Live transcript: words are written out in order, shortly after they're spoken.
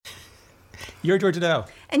You're Georgia Dow.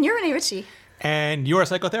 And you're Renee Ritchie. And you're a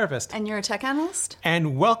psychotherapist. And you're a tech analyst.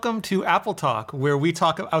 And welcome to Apple Talk, where we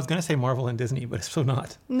talk, I was going to say Marvel and Disney, but it's so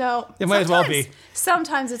not. No. It might as well be.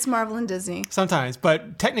 Sometimes it's Marvel and Disney. Sometimes,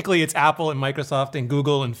 but technically it's Apple and Microsoft and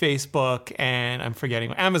Google and Facebook and I'm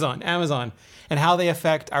forgetting, Amazon, and how they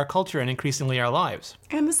affect our culture and increasingly our lives.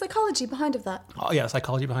 And the psychology behind of that. Oh yeah,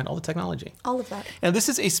 psychology behind all the technology. All of that. And this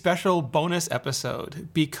is a special bonus episode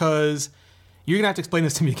because you're going to have to explain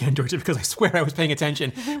this to me again, Georgia, because I swear I was paying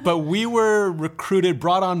attention. But we were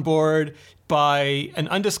brought on board by an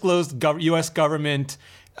undisclosed U.S. government.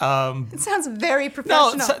 It sounds very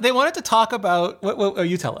professional. No, they wanted to talk about, what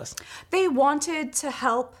you tell us. They wanted to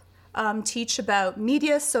help teach about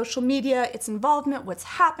media, social media, its involvement, what's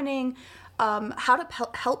happening, how to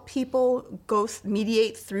help people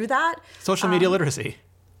mediate through that. Social media literacy.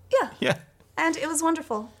 Yeah. Yeah. And it was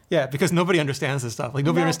wonderful. Yeah, because nobody understands this stuff. Like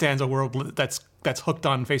nobody understands a world that's hooked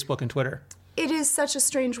on Facebook and Twitter. It is such a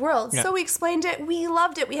strange world. Yeah. So we explained it. We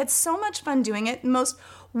loved it. We had so much fun doing it. Most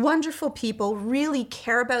wonderful people really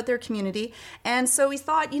care about their community. And so we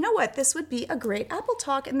thought, you know what, this would be a great Apple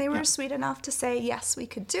Talk. And they were sweet enough to say, yes, we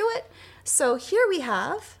could do it. So here we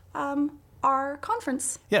have our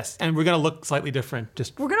conference. Yes, and we're going to look slightly different.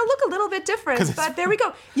 We're going to look a little bit different, but there we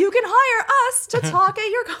go. You can hire us to talk at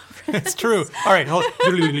your conference. It's true. All right, hold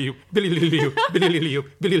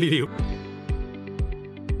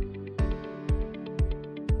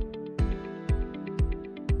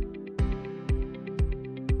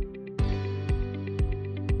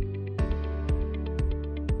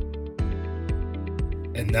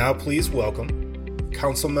And now please welcome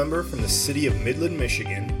Council Member from the City of Midland,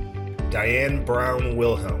 Michigan, Diane Brown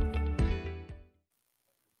Wilhelm.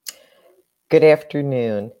 Good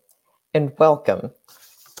afternoon and welcome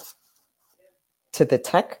to the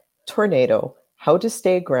Tech Tornado, How to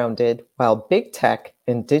Stay Grounded While Big Tech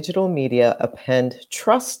and Digital Media Append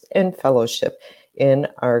Trust and Fellowship in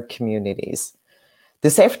Our Communities.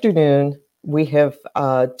 This afternoon, we have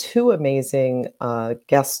two amazing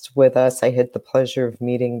guests with us. I had the pleasure of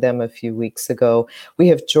meeting them a few weeks ago. We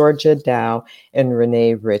have Georgia Dow and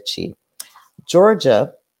Renee Ritchie.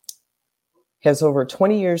 Georgia has over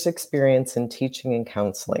 20 years experience in teaching and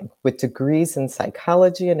counseling with degrees in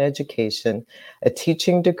psychology and education, a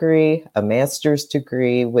teaching degree, a master's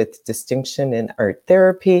degree with distinction in art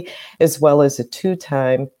therapy, as well as a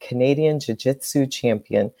two-time Canadian Jiu-Jitsu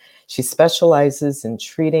champion. She specializes in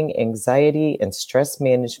treating anxiety and stress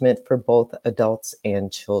management for both adults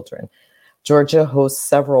and children. Georgia hosts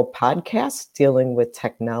several podcasts dealing with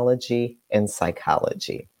technology and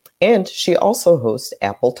psychology. And she also hosts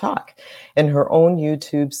Apple Talk and her own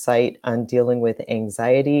YouTube site on dealing with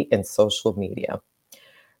anxiety and social media.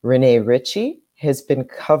 Renee Ritchie has been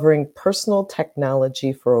covering personal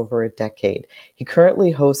technology for over a decade. He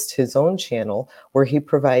currently hosts his own channel where he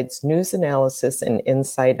provides news analysis and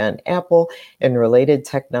insight on Apple and related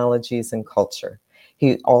technologies and culture.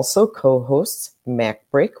 He also co-hosts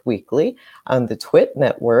MacBreak Weekly on the Twit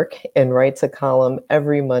Network and writes a column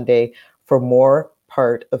every Monday for More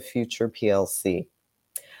Part of Future PLC.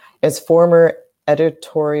 As former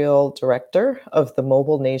editorial director of the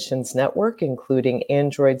Mobile Nations Network, including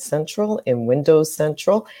Android Central and Windows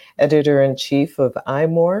Central, editor-in-chief of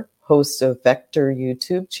iMore, host of Vector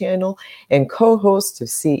YouTube channel, and co-host of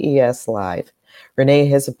CES Live. Renee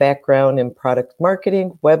has a background in product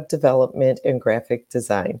marketing, web development, and graphic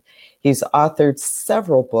design. He's authored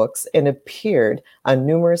several books and appeared on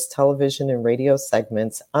numerous television and radio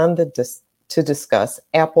segments to discuss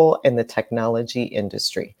Apple and the technology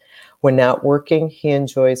industry. When not working, he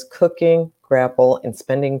enjoys cooking, grapple, and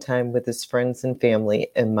spending time with his friends and family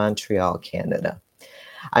in Montreal, Canada.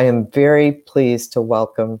 I am very pleased to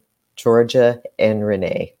welcome Georgia and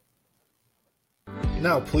Renee.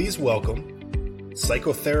 Now please welcome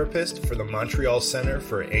psychotherapist for the Montreal Center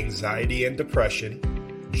for Anxiety and Depression,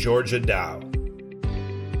 Georgia Dow,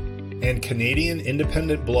 and Canadian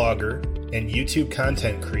independent blogger and YouTube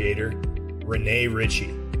content creator, Renee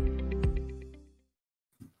Ritchie.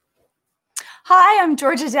 Hi, I'm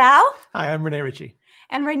Georgia Dow. Hi, I'm Renee Ritchie.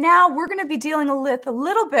 And right now we're going to be dealing with a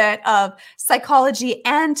little bit of psychology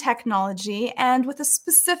and technology, and with a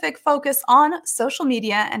specific focus on social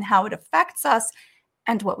media and how it affects us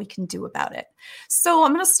and what we can do about it. So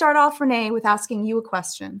I'm going to start off, Renee, with asking you a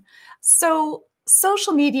question. So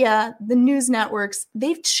social media, the news networks,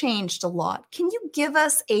 they've changed a lot. Can you give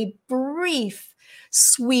us a brief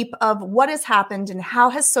sweep of what has happened and how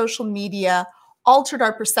has social media altered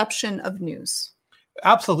our perception of news?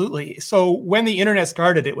 Absolutely. So when the internet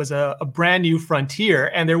started, it was a brand new frontier,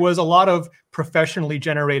 and there was a lot of professionally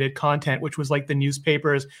generated content, which was like the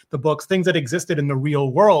newspapers, the books, things that existed in the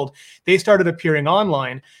real world. They started appearing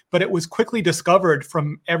online, but it was quickly discovered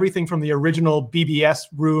from everything from the original BBS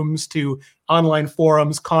rooms to online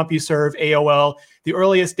forums, CompuServe, AOL, the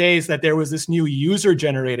earliest days, that there was this new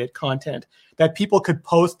user-generated content that people could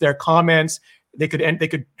post their comments, they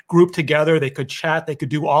could group together, they could chat, they could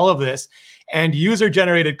do all of this. And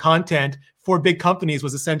user-generated content for big companies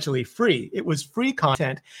was essentially free. It was free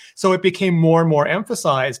content. So it became more and more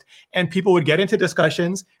emphasized. And people would get into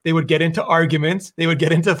discussions. They would get into arguments. They would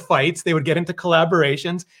get into fights. They would get into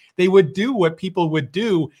collaborations. They would do what people would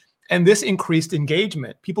do. And this increased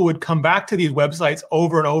engagement. People would come back to these websites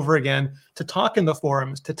over and over again to talk in the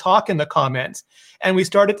forums, to talk in the comments. And we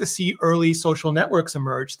started to see early social networks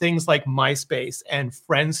emerge, things like MySpace and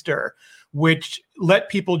Friendster, which let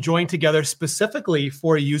people join together specifically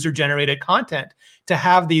for user-generated content to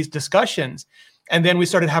have these discussions. And then we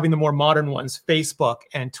started having the more modern ones, Facebook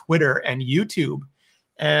and Twitter and YouTube.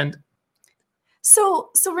 And so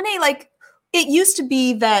Renee, like, it used to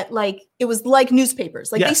be that, like, it was like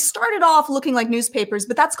newspapers. Like, yes. They started off looking like newspapers,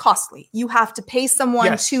 but that's costly. You have to pay someone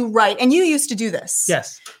yes. to write. And you used to do this.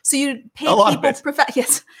 Yes. So you'd pay people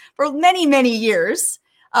yes, for many, many years.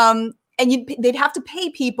 And they'd have to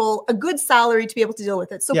pay people a good salary to be able to deal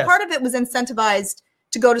with it. So yes. part of it was incentivized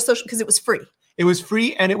to go to social because it was free. It was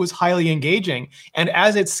free and it was highly engaging. And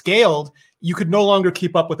as it scaled, you could no longer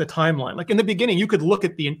keep up with the timeline. Like in the beginning, you could look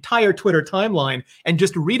at the entire Twitter timeline and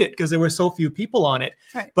just read it because there were so few people on it.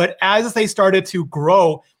 Right. But as they started to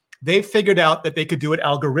grow, they figured out that they could do it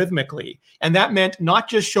algorithmically. And that meant not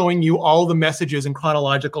just showing you all the messages in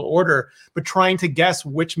chronological order, but trying to guess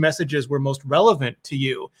which messages were most relevant to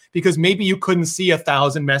you. Because maybe you couldn't see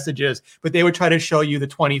 1,000 messages, but they would try to show you the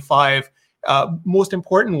 25 most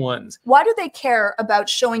important ones. Why do they care about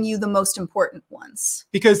showing you the most important ones?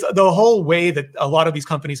 Because the whole way that a lot of these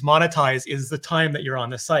companies monetize is the time that you're on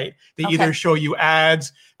the site. They either show you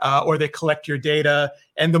ads or they collect your data.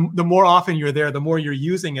 And the more often you're there, the more you're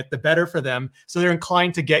using it, the better for them. So they're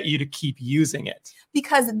inclined to get you to keep using it.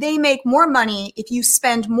 Because they make more money if you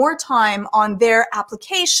spend more time on their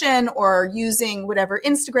application or using whatever,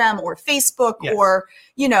 Instagram or Facebook yes. or,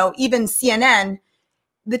 even CNN.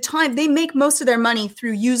 The time they make most of their money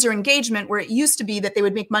through user engagement, where it used to be that they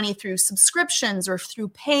would make money through subscriptions or through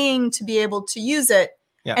paying to be able to use it.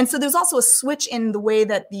 Yeah. And so there's also a switch in the way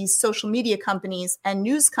that these social media companies and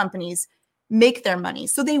news companies make their money.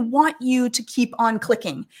 So they want you to keep on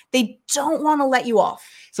clicking. They don't want to let you off.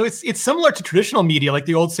 So it's similar to traditional media. Like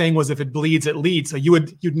the old saying was, if it bleeds, it leads. So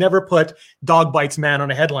you'd never put dog bites man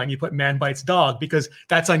on a headline. You put man bites dog because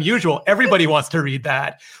that's unusual. Everybody wants to read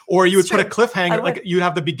that. Or you would put a cliffhanger, like you'd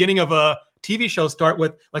have the beginning of a TV show start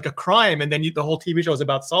with like a crime, and then the whole TV show is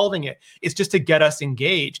about solving it. It's just to get us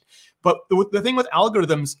engaged. But the thing with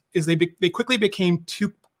algorithms is they quickly became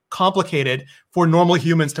too complicated for normal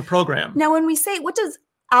humans to program. Now, when we say, what does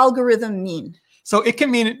algorithm mean? So it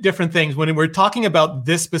can mean different things. When we're talking about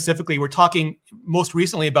this specifically, we're talking most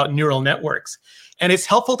recently about neural networks. And it's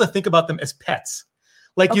helpful to think about them as pets.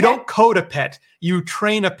 Like you don't code a pet, you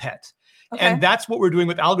train a pet. Okay. And that's what we're doing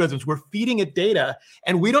with algorithms. We're feeding it data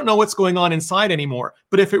and we don't know what's going on inside anymore.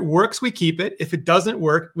 But if it works, we keep it. If it doesn't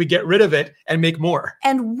work, we get rid of it and make more.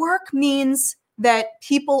 And work means that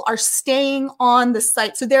people are staying on the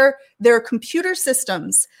site. So there are computer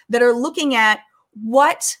systems that are looking at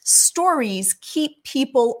what stories keep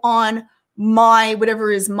people on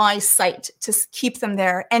whatever is my site to keep them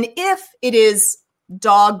there. And if it is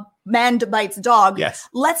man bites dog, yes.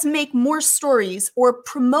 Let's make more stories or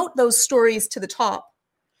promote those stories to the top.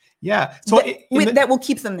 Yeah. So that will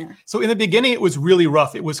keep them there. So in the beginning, it was really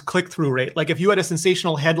rough. It was click-through rate. Like if you had a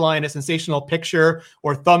sensational headline, a sensational picture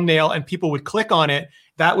or thumbnail, and people would click on it,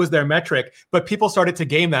 that was their metric. But people started to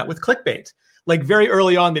game that with clickbait. Like very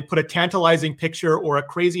early on, they'd put a tantalizing picture or a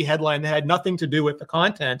crazy headline that had nothing to do with the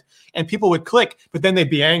content, and people would click, but then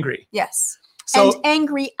they'd be angry. Yes. So, and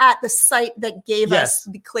angry at the site that gave us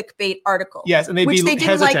the clickbait article. Yes, and which they didn't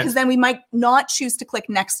hesitant. Like because then we might not choose to click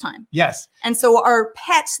next time. Yes. And so our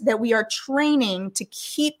pet that we are training to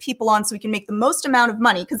keep people on so we can make the most amount of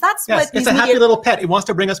money, because that's what it's a happy little pet. It wants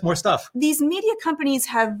to bring us more stuff. These media companies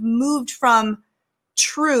have moved from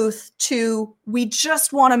truth to we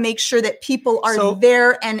just want to make sure that people are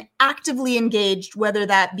there and actively engaged, whether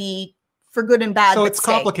that be for good and bad. So it's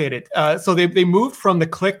complicated. So they moved from the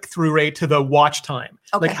click-through rate to the watch time,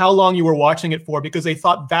 like how long you were watching it for, because they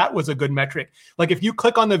thought that was a good metric. Like if you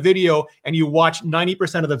click on the video and you watch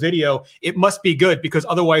 90% of the video, it must be good because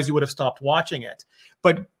otherwise you would have stopped watching it.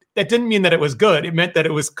 But that didn't mean that it was good. It meant that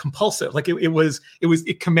it was compulsive. Like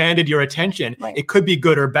it commanded your attention. Right. It could be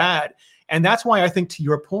good or bad. And that's why I think, to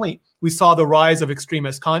your point, we saw the rise of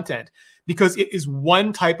extremist content, because it is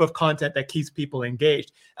one type of content that keeps people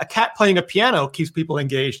engaged. A cat playing a piano keeps people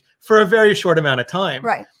engaged for a very short amount of time.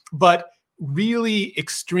 Right. But really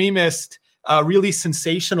extremist, really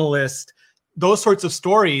sensationalist, those sorts of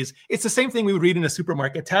stories, it's the same thing we would read in a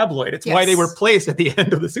supermarket tabloid. It's why they were placed at the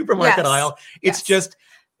end of the supermarket aisle. It's just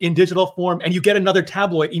in digital form, and you get another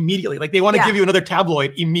tabloid immediately. Like they want to give you another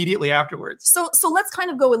tabloid immediately afterwards. So let's kind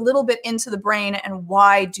of go a little bit into the brain and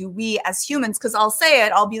why do we as humans, because I'll say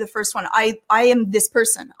it, I'll be the first one. I am this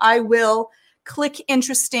person. I will click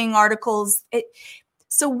interesting articles.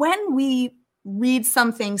 So when we read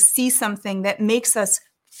something, see something that makes us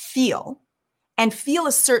feel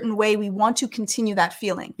a certain way, we want to continue that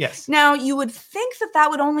feeling. Yes. Now, you would think that that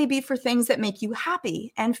would only be for things that make you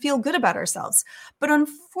happy and feel good about ourselves. But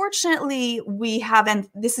unfortunately, we have, and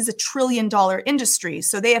this is $1 trillion industry,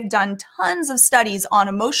 so they have done tons of studies on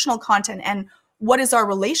emotional content and what is our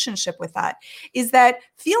relationship with that, is that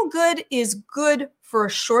feel good is good for a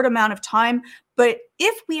short amount of time. But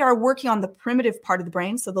if we are working on the primitive part of the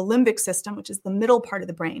brain, so the limbic system, which is the middle part of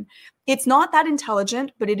the brain, it's not that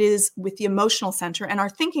intelligent, but it is with the emotional center, and our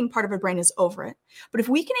thinking part of our brain is over it. But if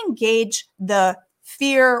we can engage the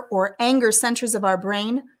fear or anger centers of our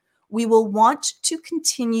brain, we will want to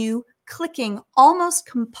continue clicking almost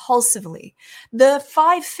compulsively. The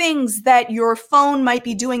 5 things that your phone might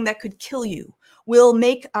be doing that could kill you will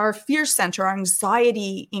make our fear center, our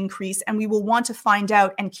anxiety increase, and we will want to find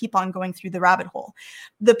out and keep on going through the rabbit hole.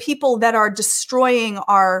 The people that are destroying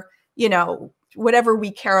our, whatever we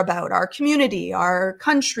care about, our community, our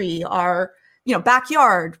country, our,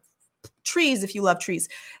 backyard, trees, if you love trees,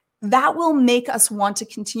 that will make us want to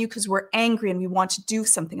continue because we're angry and we want to do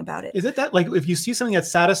something about it. Is it that, like, if you see something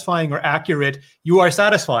that's satisfying or accurate, you are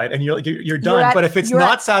satisfied and you're done? But if it's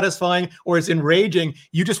not satisfying or it's enraging,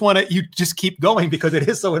 you just keep going because it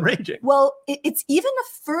is so enraging. Well, it's even a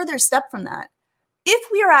further step from that.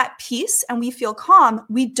 If we are at peace and we feel calm,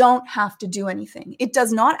 we don't have to do anything. It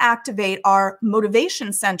does not activate our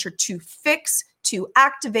motivation center to fix, to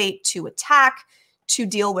activate, to attack, to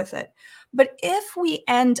deal with it. But if we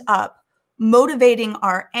end up motivating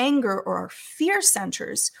our anger or our fear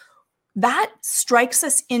centers, that strikes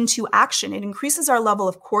us into action. It increases our level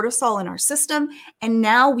of cortisol in our system. And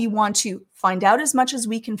now we want to find out as much as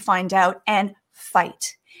we can find out and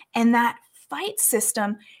fight. And that fight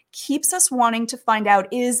system keeps us wanting to find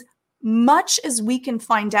out as much as we can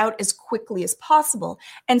find out as quickly as possible.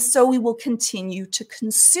 And so we will continue to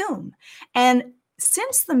consume. And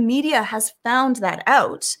since the media has found that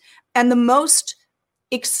out, and the most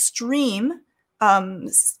extreme,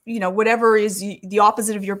 whatever is the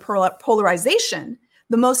opposite of your polarization,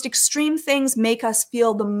 the most extreme things make us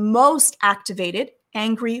feel the most activated,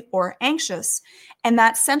 angry, or anxious. And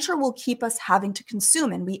that center will keep us having to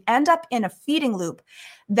consume. And we end up in a feeding loop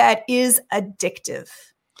that is addictive.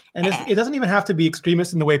 And it doesn't even have to be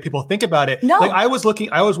extremist in the way people think about it. No. Like I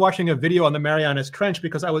was watching a video on the Marianas Trench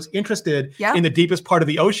because I was interested in the deepest part of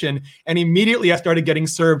the ocean. And immediately I started getting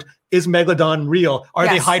served, is Megalodon real? Are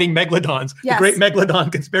they hiding Megalodons? The great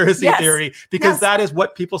Megalodon conspiracy theory, because that is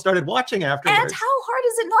what people started watching afterwards. And how hard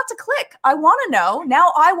is it not to click? I want to know.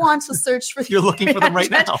 Now I want to search for You're looking for them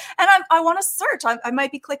right now. And I want to search. I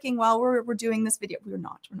might be clicking while we're doing this video. We're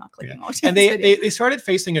not clicking while we're doing and they started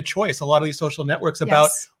facing a choice, a lot of these social networks, about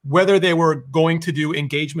whether they were going to do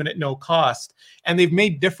engagement at no cost. And they've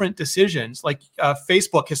made different decisions. Like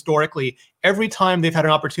Facebook, historically, every time they've had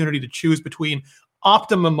an opportunity to choose between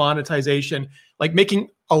optimum monetization, like making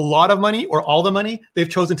a lot of money or all the money, they've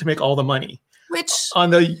chosen to make all the money. Which on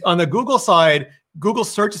the Google side, Google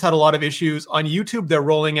search has had a lot of issues. On YouTube, they're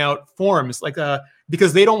rolling out forms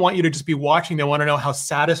because they don't want you to just be watching. They want to know how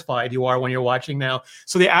satisfied you are when you're watching now.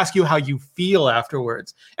 So they ask you how you feel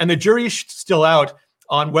afterwards. And the jury is still out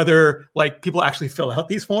on whether people actually fill out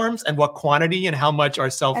these forms and what quantity and how much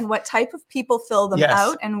are and what type of people fill them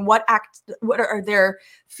out and what are their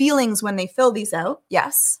feelings when they fill these out.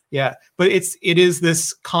 Yes. Yeah. But it is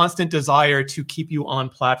this constant desire to keep you on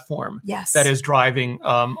platform that is driving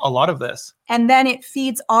a lot of this. And then it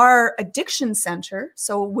feeds our addiction center.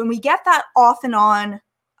 So when we get that off and on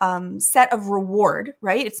set of reward,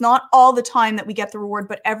 right? It's not all the time that we get the reward,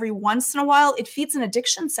 but every once in a while, it feeds an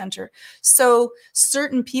addiction center. So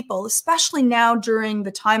certain people, especially now during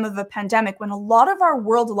the time of a pandemic, when a lot of our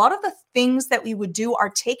world, a lot of the things that we would do are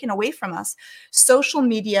taken away from us, social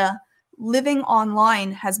media, living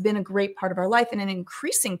online has been a great part of our life and an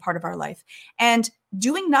increasing part of our life. And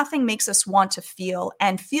doing nothing makes us want to feel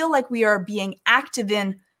like we are being active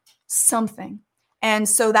in something. And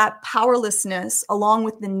so that powerlessness, along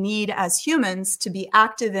with the need as humans to be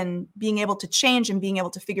active and being able to change and being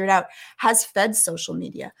able to figure it out, has fed social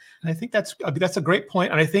media. And I think that's a great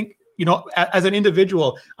point. And I think, as an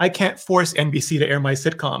individual, I can't force NBC to air my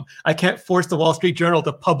sitcom. I can't force the Wall Street Journal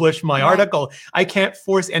to publish my article. I can't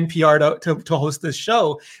force NPR to host this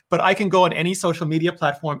show, but I can go on any social media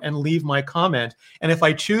platform and leave my comment. And if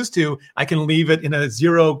I choose to, I can leave it in a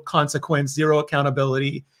zero consequence, zero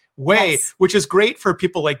accountability way, which is great for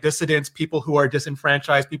people like dissidents, people who are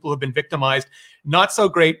disenfranchised, people who have been victimized. Not so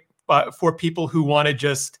great for people who want to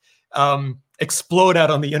just explode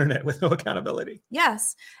out on the internet with no accountability.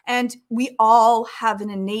 Yes. And we all have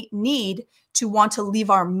an innate need to want to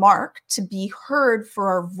leave our mark, to be heard, for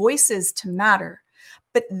our voices to matter.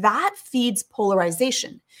 But that feeds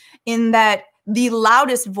polarization, in that the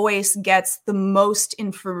loudest voice gets the most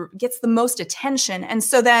attention. And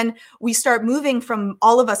so then we start moving from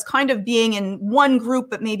all of us kind of being in one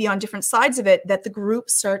group, but maybe on different sides of it, that the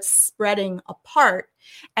group starts spreading apart.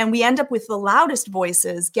 And we end up with the loudest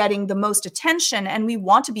voices getting the most attention. And we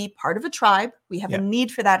want to be part of a tribe. We have a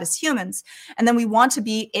need for that as humans. And then we want to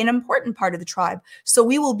be an important part of the tribe. So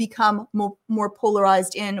we will become more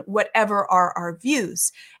polarized in whatever are our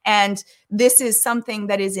views. And this is something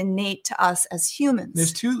that is innate to us as humans.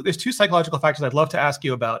 There's two psychological factors I'd love to ask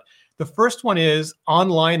you about. The first one is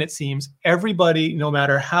online, it seems, everybody, no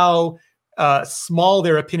matter how small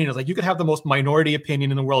their opinion is, like you could have the most minority opinion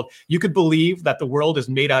in the world. You could believe that the world is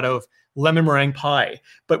made out of lemon meringue pie.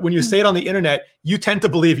 But when you say it on the internet, you tend to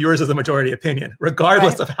believe yours is the majority opinion,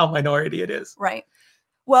 regardless of how minority it is. Right.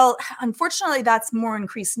 Well, unfortunately, that's more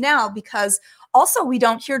increased now, because also we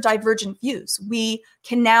don't hear divergent views. We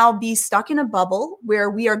can now be stuck in a bubble where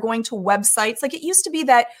we are going to websites. Like it used to be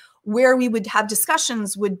that where we would have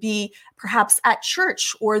discussions would be perhaps at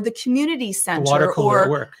church or the community center, the water cooler at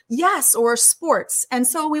work. Yes, or sports. And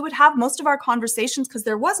so we would have most of our conversations, because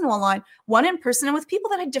there was no online, one in person, and with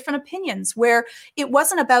people that had different opinions, where it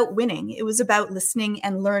wasn't about winning. It was about listening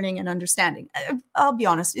and learning and understanding. I'll be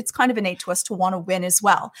honest, it's kind of innate to us to want to win as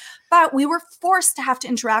well. But we were forced to have to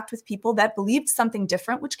interact with people that believed something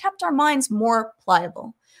different, which kept our minds more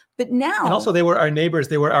pliable. But now, and also they were our neighbors,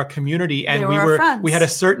 they were our community, and we had a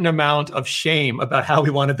certain amount of shame about how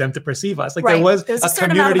we wanted them to perceive us. Like there was a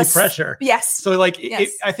community pressure. Yes. So I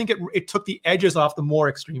think it took the edges off the more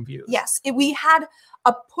extreme views. Yes. We had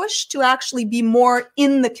a push to actually be more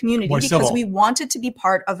in the community, because civil. We wanted to be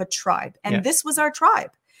part of a tribe, and this was our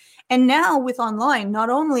tribe. And now with online,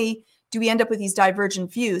 not only do we end up with these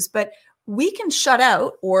divergent views, but we can shut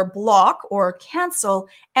out or block or cancel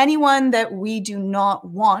anyone that we do not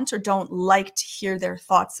want or don't like to hear their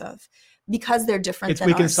thoughts of, because they're different than us.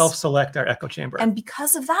 We can self-select our echo chamber. And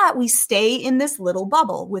because of that, we stay in this little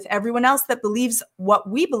bubble with everyone else that believes what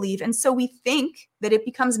we believe. And so we think that it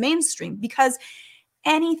becomes mainstream, because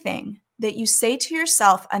anything that you say to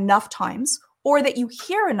yourself enough times, or that you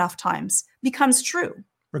hear enough times, becomes true,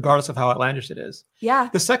 regardless of how outlandish it is. Yeah.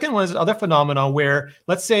 The second one is another phenomenon where,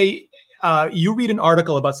 let's say, you read an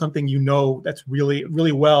article about something that's really,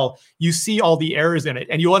 really well. You see all the errors in it,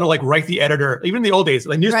 and you want to write the editor. Even in the old days,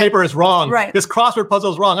 the newspaper is wrong. Right. This crossword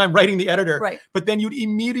puzzle is wrong. I'm writing the editor. Right. But then you'd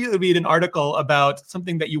immediately read an article about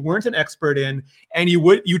something that you weren't an expert in, and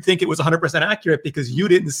you'd think it was 100% accurate because you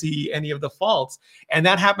didn't see any of the faults. And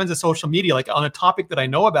that happens in social media. Like on a topic that I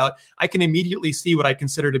know about, I can immediately see what I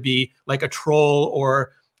consider to be like a troll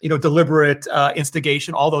or deliberate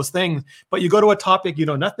instigation, all those things. But you go to a topic you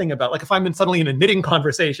know nothing about. Like if I'm suddenly in a knitting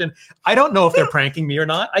conversation, I don't know if they're pranking me or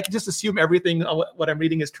not. I can just assume everything what I'm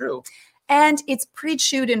reading is true. And it's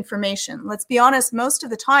pre-chewed information. Let's be honest, most of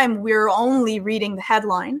the time we're only reading the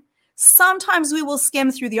headline. Sometimes we will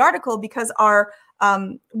skim through the article because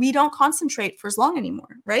we don't concentrate for as long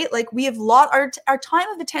anymore, right? Like we have our time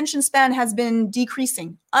of attention span has been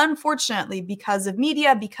decreasing, unfortunately, because of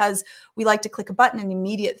media, because we like to click a button and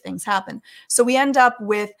immediate things happen. So we end up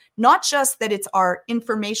with not just that it's our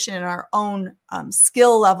information and our own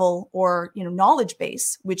skill level or knowledge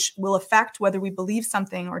base, which will affect whether we believe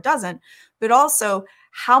something or doesn't, but also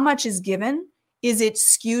how much is given. Is it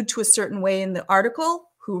skewed to a certain way in the article?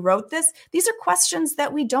 Who wrote this? These are questions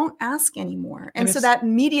that we don't ask anymore. And so that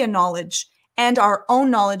media knowledge and our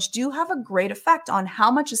own knowledge do have a great effect on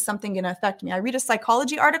how much is something going to affect me. I read a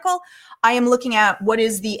psychology article. I am looking at what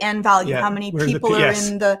is the N value? How many people are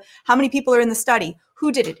in the study?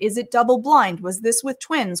 Who did it? Is it double blind? Was this with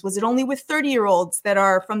twins? Was it only with 30-year-olds that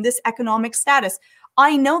are from this economic status?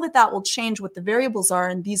 I know that will change what the variables are,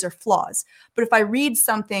 and these are flaws. But if I read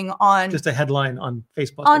something on just a headline on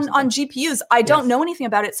Facebook on GPUs, I don't know anything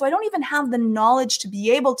about it, so I don't even have the knowledge to be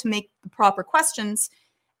able to make the proper questions.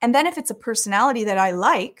 And then if it's a personality that I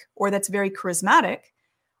like or that's very charismatic,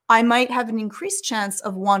 I might have an increased chance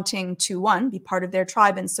of wanting to, one, be part of their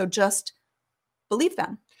tribe, and so just believe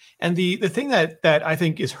them. And the thing that I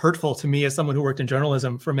think is hurtful to me as someone who worked in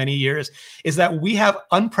journalism for many years is that we have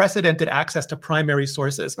unprecedented access to primary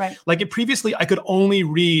sources. Right. Like previously, I could only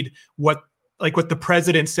read what the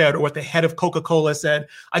president said or what the head of Coca-Cola said.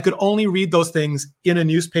 I could only read those things in a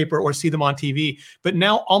newspaper or see them on TV. But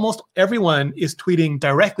now almost everyone is tweeting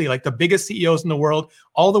directly, like the biggest CEOs in the world,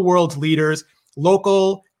 all the world's leaders,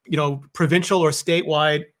 local, provincial or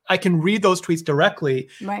statewide. I can read those tweets directly,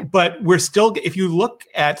 right. But we're still, if you look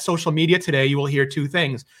at social media today, you will hear two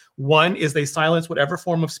things. One is they silence whatever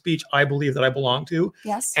form of speech I believe that I belong to.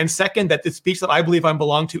 Yes. And second, that the speech that I believe I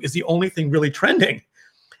belong to is the only thing really trending.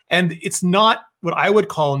 And it's not what I would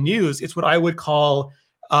call news. It's what I would call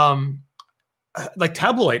like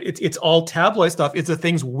tabloid. It's all tabloid stuff. It's the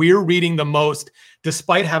things we're reading the most,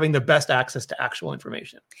 despite having the best access to actual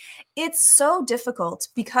information. It's so difficult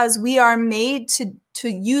because we are made to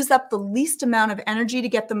use up the least amount of energy to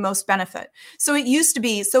get the most benefit. So it used to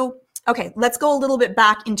be, okay, let's go a little bit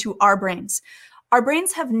back into our brains. Our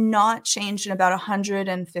brains have not changed in about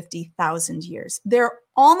 150,000 years. They're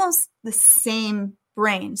almost the same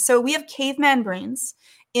brain. So we have caveman brains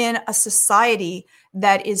in a society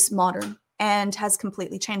that is modern and has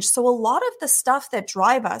completely changed. So a lot of the stuff that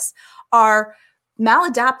drive us are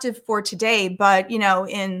maladaptive for today, but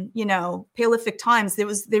in Paleolithic times,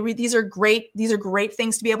 these are great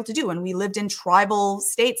things to be able to do. And we lived in tribal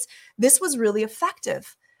states. This was really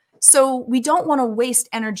effective. So we don't want to waste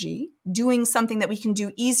energy doing something that we can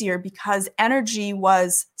do easier, because energy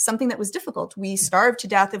was something that was difficult. We starved to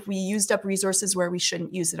death if we used up resources where we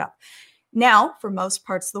shouldn't use it up. Now, for most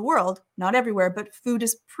parts of the world, not everywhere, but food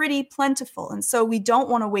is pretty plentiful. And so we don't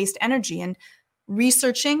want to waste energy. And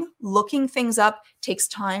researching, looking things up takes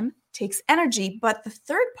time, takes energy. But the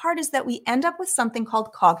third part is that we end up with something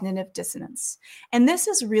called cognitive dissonance. And this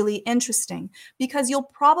is really interesting because you'll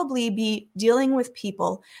probably be dealing with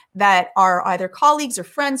people that are either colleagues or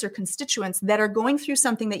friends or constituents that are going through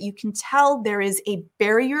something that you can tell there is a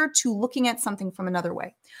barrier to looking at something from another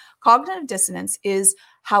way. Cognitive dissonance is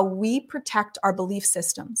how we protect our belief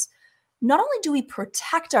systems. Not only do we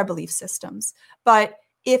protect our belief systems, but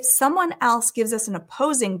if someone else gives us an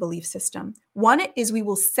opposing belief system, one is we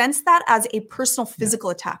will sense that as a personal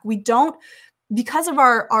physical attack. We don't, because of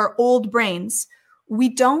our old brains, we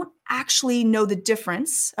don't actually know the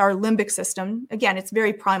difference. Our limbic system, again, it's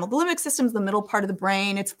very primal. The limbic system is the middle part of the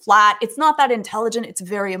brain. It's flat. It's not that intelligent. It's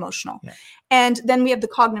very emotional. Yeah. And then we have the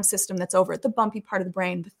cognitive system that's over it, the bumpy part of the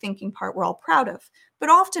brain, the thinking part we're all proud of. But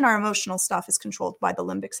often our emotional stuff is controlled by the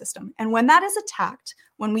limbic system. And when that is attacked,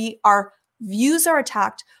 when our views are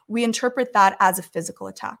attacked, we interpret that as a physical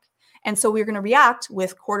attack. And so we're going to react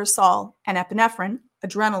with cortisol and epinephrine,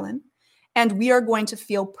 adrenaline, and we are going to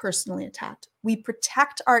feel personally attacked. We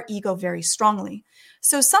protect our ego very strongly.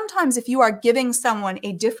 So sometimes if you are giving someone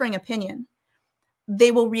a differing opinion, they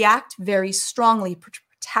will react very strongly,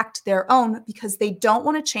 protect their own, because they don't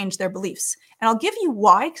want to change their beliefs. And I'll give you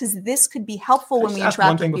why, because this could be helpful when we interact with people.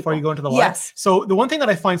 One thing before you go into the live. Yes. So the one thing that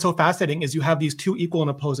I find so fascinating is you have these two equal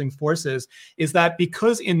and opposing forces, is that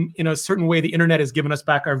because in a certain way, the internet has given us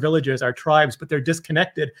back our villages, our tribes, but they're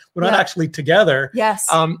disconnected. We're not actually together. Yes.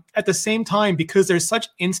 At the same time, because there's such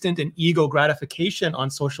instant and ego gratification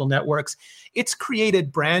on social networks, it's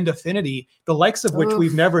created brand affinity, the likes of which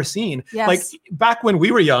we've never seen. Yes. Like back when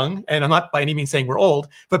we were young, and I'm not by any means saying we're old,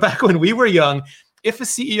 but back when we were young, if a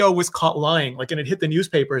CEO was caught lying, and it hit the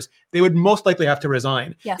newspapers, they would most likely have to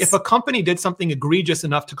resign. Yes. If a company did something egregious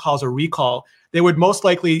enough to cause a recall, they would most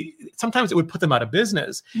likely, sometimes it would put them out of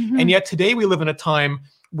business. Mm-hmm. And yet today we live in a time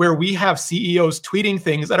where we have CEOs tweeting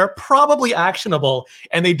things that are probably actionable,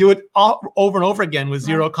 and they do it over and over again with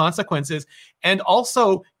zero consequences. And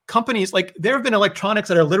also companies, there have been electronics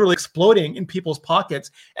that are literally exploding in people's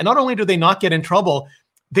pockets. And not only do they not get in trouble,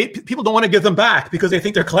 people don't want to give them back because they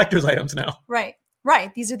think they're collector's items now. Right.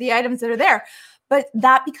 These are the items that are there. But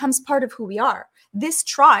that becomes part of who we are. This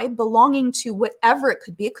tribe belonging to whatever it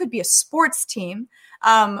could be a sports team,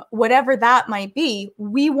 whatever that might be,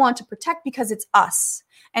 we want to protect because it's us.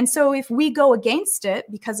 And so if we go against it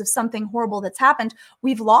because of something horrible that's happened,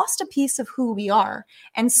 we've lost a piece of who we are.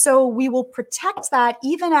 And so we will protect that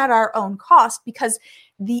even at our own cost, because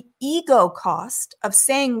the ego cost of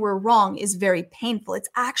saying we're wrong is very painful. It's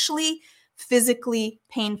actually physically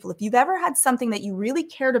painful. If you've ever had something that you really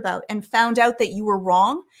cared about and found out that you were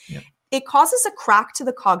wrong, it causes a crack to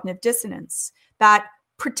the cognitive dissonance that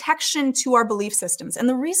protection to our belief systems. And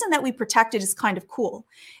the reason that we protect it is kind of cool.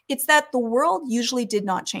 It's that the world usually did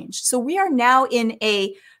not change. So we are now in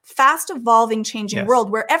a fast evolving, changing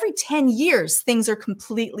world where every 10 years, things are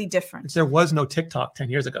completely different. There was no TikTok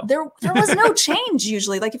 10 years ago. There was no change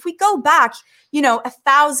usually. Like if we go back,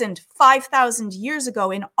 1,000, 5,000 years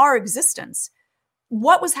ago in our existence,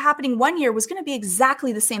 what was happening one year was going to be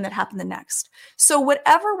exactly the same that happened the next. So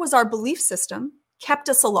whatever was our belief system kept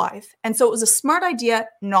us alive. And so it was a smart idea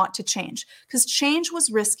not to change, because change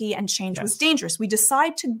was risky and change was dangerous. We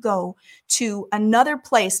decide to go to another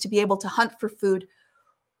place to be able to hunt for food.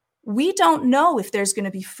 We don't know if there's going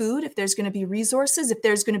to be food, if there's going to be resources, if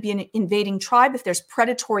there's going to be an invading tribe, if there's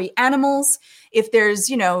predatory animals, if there's,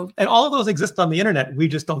 And all of those exist on the internet. We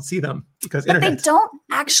just don't see them because but internet. they don't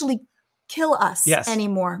actually kill us Yes.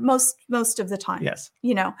 anymore most of the time. Yes.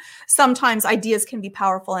 Sometimes ideas can be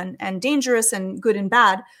powerful and dangerous and good and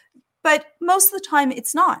bad, but most of the time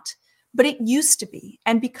it's not. But it used to be.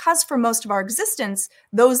 And because for most of our existence,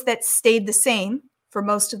 those that stayed the same for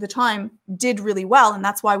most of the time did really well. And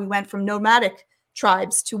that's why we went from nomadic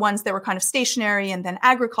tribes to ones that were kind of stationary and then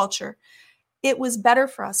agriculture. It was better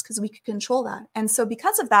for us because we could control that. And so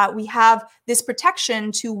because of that, we have this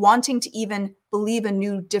protection to wanting to even believe a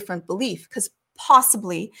new, different belief, because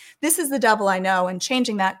possibly this is the devil I know, and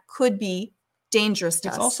changing that could be dangerous to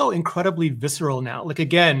us. It's also incredibly visceral now. Like,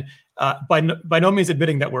 again, by no means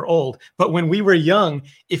admitting that we're old, but when we were young,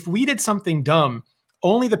 if we did something dumb,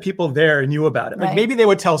 only the people there knew about it. Like maybe they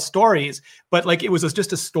would tell stories, but like it was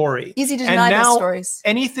just a story. Easy to deny those stories.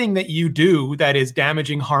 Anything that you do that is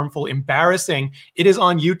damaging, harmful, embarrassing, it is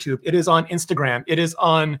on YouTube, it is on Instagram, it is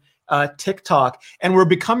on TikTok. And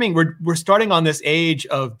we're starting on this age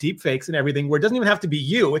of deepfakes and everything where it doesn't even have to be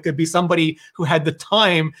you. It could be somebody who had the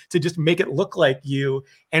time to just make it look like you.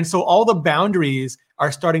 And so all the boundaries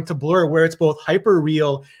are starting to blur where it's both hyper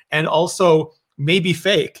real and also maybe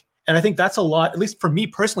fake. And I think that's a lot, at least for me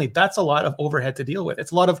personally, that's a lot of overhead to deal with.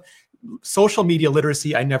 It's a lot of social media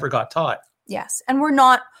literacy I never got taught. Yes. And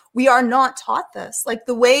we are not taught this. Like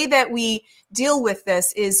the way that we deal with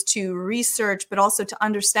this is to research, but also to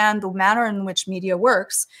understand the manner in which media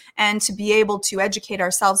works and to be able to educate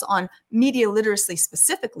ourselves on media literacy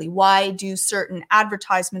specifically. Why do certain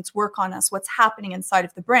advertisements work on us? What's happening inside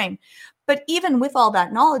of the brain? But even with all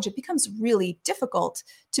that knowledge, it becomes really difficult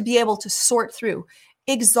to be able to sort through.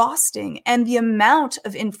 Exhausting. And the amount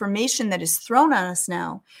of information that is thrown at us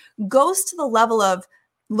now goes to the level of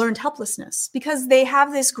learned helplessness, because they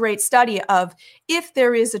have this great study of if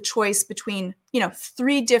there is a choice between,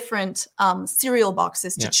 3 different cereal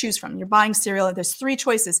boxes to choose from. You're buying cereal, there's 3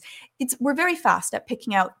 choices. We're very fast at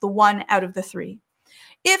picking out the one out of the 3.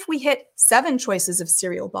 If we hit 7 choices of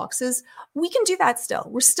cereal boxes, we can do that still.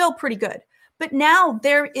 We're still pretty good. But now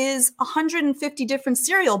there is 150 different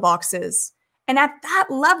cereal boxes. And at that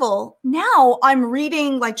level, now I'm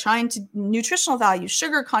reading, trying to nutritional value,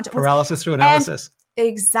 sugar content. Paralysis through analysis.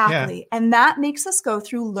 Exactly. Yeah. And that makes us go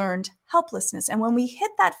through learned helplessness. And when we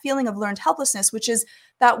hit that feeling of learned helplessness, which is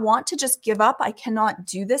that want to just give up, I cannot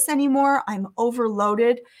do this anymore, I'm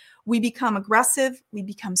overloaded, we become aggressive, we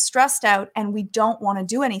become stressed out, and we don't want to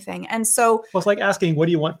do anything. And so, well, it's like asking, what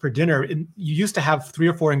do you want for dinner? And you used to have 3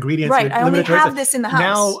 or 4 ingredients. Right. I only have this in the house.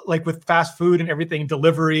 Now, like with fast food and everything,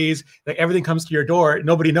 deliveries, like everything comes to your door.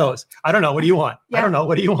 Nobody knows. I don't know. What do you want? Yeah. I don't know.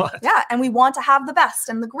 What do you want? Yeah. And we want to have the best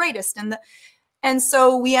and the greatest and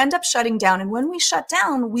so we end up shutting down. And when we shut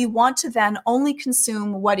down, we want to then only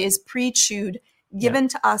consume what is pre-chewed, given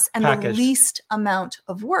to us, and packaged. The least amount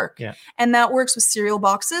of work. Yeah. And that works with cereal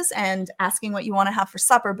boxes and asking what you want to have for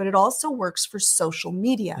supper, but it also works for social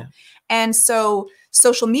media. Yeah. And so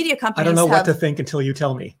social media companies I don't know what to think until you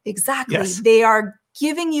tell me. Exactly. Yes. They are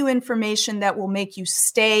giving you information that will make you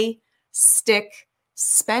stay, stick,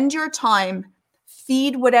 spend your time,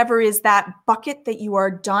 feed whatever is that bucket that you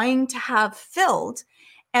are dying to have filled.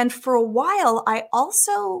 And for a while, I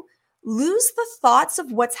also lose the thoughts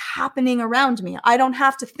of what's happening around me. I don't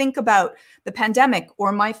have to think about the pandemic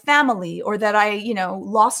or my family or that I,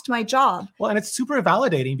 lost my job. Well, and it's super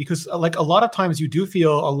validating because like a lot of times you do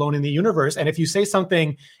feel alone in the universe. And if you say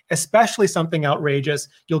something, especially something outrageous,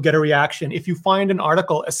 you'll get a reaction. If you find an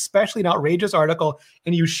article, especially an outrageous article,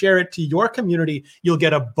 and you share it to your community, you'll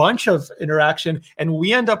get a bunch of interaction. And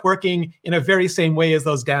we end up working in a very same way as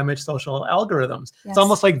those damaged social algorithms. Yes. It's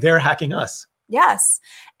almost like they're hacking us. Yes.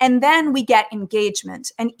 And then we get engagement.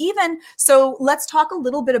 And so let's talk a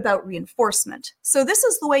little bit about reinforcement. So this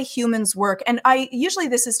is the way humans work. And usually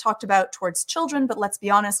this is talked about towards children, but let's be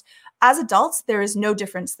honest, as adults, there is no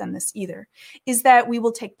difference than this either, is that we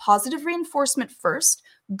will take positive reinforcement first,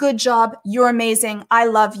 good job, you're amazing, I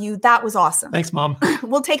love you, that was awesome. Thanks, Mom.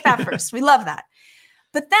 We'll take that first. We love that.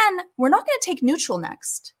 But then we're not going to take neutral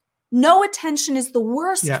next. No attention is the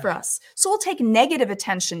worst for us. So we'll take negative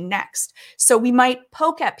attention next. So we might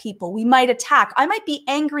poke at people. We might attack. I might be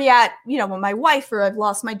angry at, my wife, or I've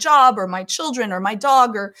lost my job, or my children, or my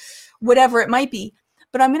dog, or whatever it might be.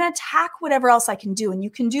 But I'm going to attack whatever else I can do. And you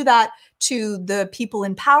can do that to the people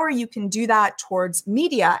in power. You can do that towards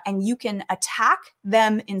media, and you can attack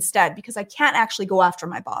them instead, because I can't actually go after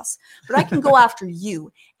my boss, but I can go after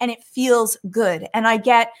you, and it feels good. And I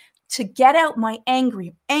get to get out my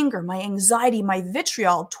anger, my anxiety, my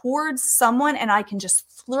vitriol towards someone, and I can just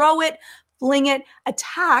throw it, fling it,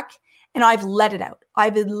 attack, and I've let it out.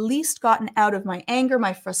 I've at least gotten out of my anger,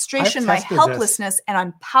 my frustration, my helplessness, and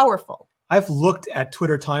I'm powerful. I've looked at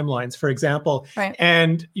Twitter timelines, for example,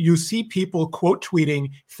 and you see people quote tweeting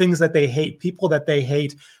things that they hate, people that they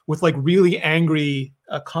hate, with like really angry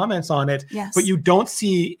comments on it, but you don't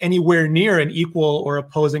see anywhere near an equal or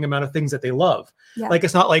opposing amount of things that they love. Like,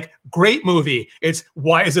 it's not like great movie. It's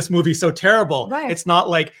why is this movie so terrible? It's not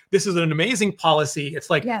like this is an amazing policy. It's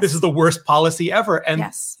like this is the worst policy ever.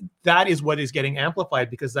 And that is what is getting amplified,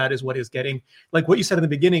 because that is what is getting, like what you said in the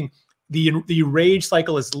beginning, the rage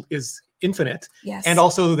cycle is infinite. And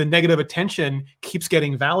also the negative attention keeps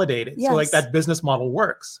getting validated. So like that business model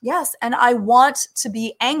works. And I want to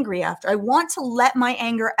be angry after. I want to let my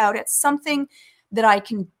anger out at something that I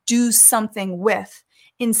can do something with,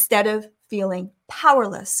 instead of feeling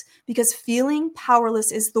powerless, because feeling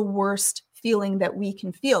powerless is the worst feeling that we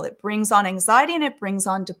can feel. It brings on anxiety and it brings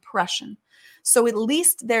on depression. So at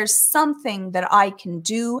least there's something that I can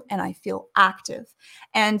do, and I feel active.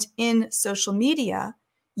 And in social media,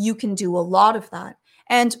 you can do a lot of that.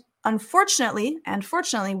 And unfortunately,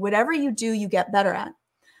 whatever you do, you get better at.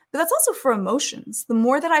 But that's also for emotions. The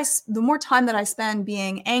more time that I spend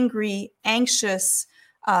being angry, anxious,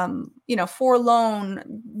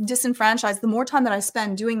 forlorn, disenfranchised, the more time that I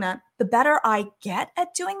spend doing that, the better I get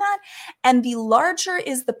at doing that. And the larger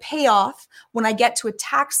is the payoff when I get to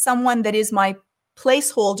attack someone that is my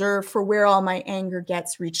placeholder for where all my anger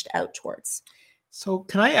gets reached out towards. So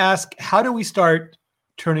can I ask, how do we start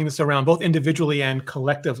turning this around, both individually and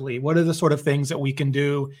collectively? What are the sort of things that we can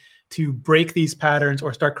do to break these patterns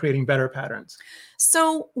or start creating better patterns?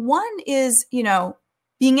 So one is,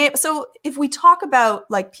 being able, so if we talk about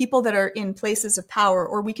like people that are in places of power,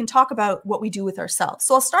 or we can talk about what we do with ourselves.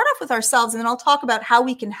 So I'll start off with ourselves, and then I'll talk about how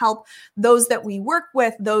we can help those that we work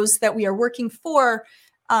with, those that we are working for,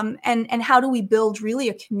 and how do we build really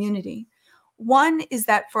a community. One is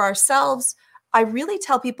that for ourselves, I really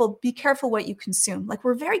tell people, be careful what you consume. Like,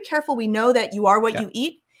 we're very careful. We know that you are what you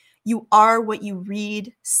eat. You are what you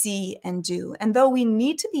read, see, and do. And though we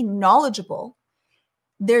need to be knowledgeable,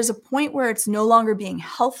 there's a point where it's no longer being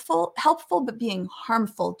helpful, but being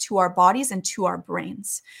harmful to our bodies and to our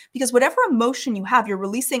brains. Because whatever emotion you have, you're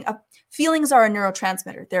releasing feelings are a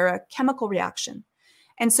neurotransmitter. They're a chemical reaction.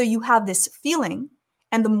 And so you have this feeling,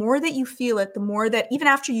 and the more that you feel it, the more that even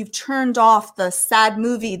after you've turned off the sad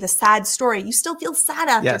movie, the sad story, you still feel sad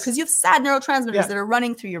after, because you have sad neurotransmitters that are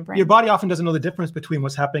running through your brain. Your body often doesn't know the difference between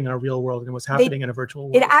what's happening in a real world and what's happening in a virtual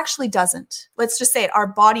world. It actually doesn't. Let's just say it. Our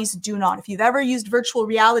bodies do not. If you've ever used virtual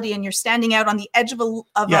reality and you're standing out on the edge of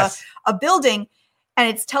a building and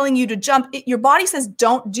it's telling you to jump, your body says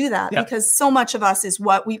don't do that, because so much of us is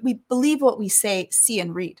what we believe what we say, see,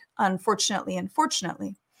 and read, unfortunately and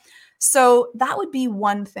fortunately. So that would be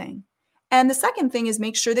one thing. And the second thing is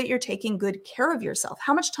make sure that you're taking good care of yourself.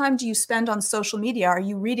 How much time do you spend on social media? Are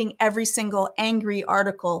you reading every single angry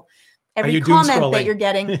article, every comment that you're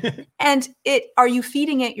getting? And are you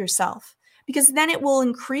feeding it yourself? Because then it will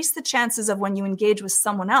increase the chances of when you engage with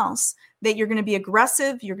someone else that you're going to be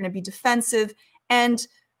aggressive, you're going to be defensive. And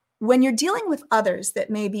when you're dealing with others that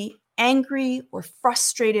may be angry or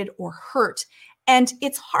frustrated or hurt, and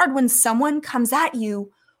it's hard when someone comes at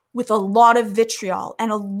you with a lot of vitriol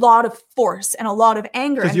and a lot of force and a lot of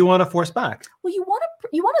anger. Because you want to force back. Well, you want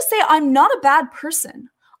to say, I'm not a bad person.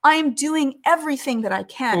 I am doing everything that I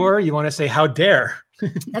can. Or you want to say, how dare.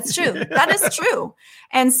 That's true. That is true.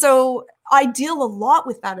 And so I deal a lot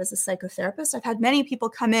with that as a psychotherapist. I've had many people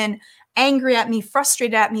come in angry at me,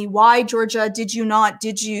 frustrated at me. Why, Georgia, did you? I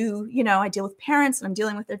deal with parents and I'm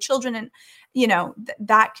dealing with their children. And,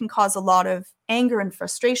 that can cause a lot of anger and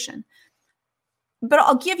frustration. But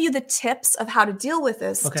I'll give you the tips of how to deal with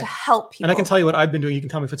this to help people. And I can tell you what I've been doing. You can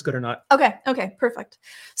tell me if it's good or not. Okay, perfect.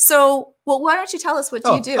 So, why don't you tell us what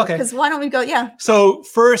you do? Because why don't we go, So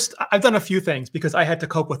first, I've done a few things because I had to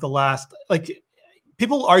cope with the last,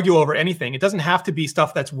 people argue over anything. It doesn't have to be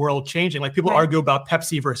stuff that's world changing. Like people argue about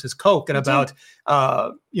Pepsi versus Coke and about,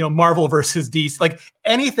 Marvel versus DC, like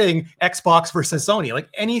anything, Xbox versus Sony, like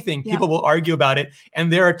anything, people will argue about it.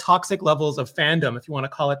 And there are toxic levels of fandom, if you want to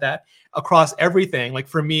call it that, across everything. Like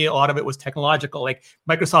for me, a lot of it was technological, like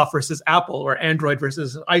Microsoft versus Apple or Android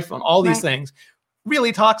versus iPhone, all these things,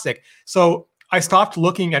 really toxic. So I stopped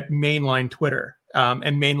looking at mainline Twitter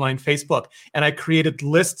and mainline Facebook, and I created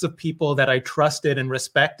lists of people that I trusted and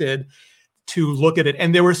respected to look at it.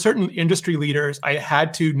 And there were certain industry leaders I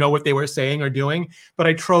had to know what they were saying or doing, but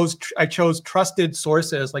I chose trusted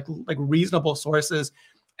sources, like reasonable sources,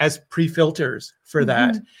 as pre-filters for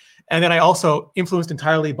that. And then I also, influenced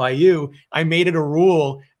entirely by you, I made it a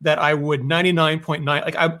rule that I would 99.9,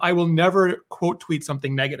 like I will never quote tweet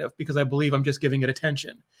something negative because I believe I'm just giving it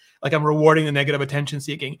attention. Like I'm rewarding the negative attention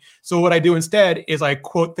seeking. So what I do instead is I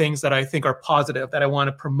quote things that I think are positive, that I want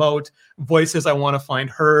to promote, voices I want to find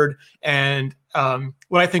heard, and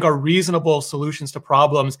what I think are reasonable solutions to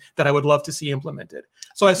problems that I would love to see implemented.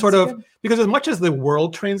 So I because as much as the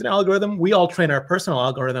world trains an algorithm, we all train our personal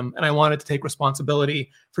algorithm, and I wanted to take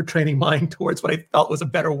responsibility for training mine towards what I felt was a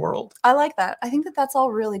better world. I like that. I think that that's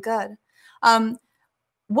all really good.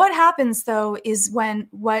 What happens though is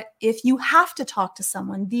if you have to talk to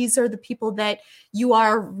someone, these are the people that you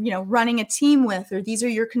are, running a team with, or these are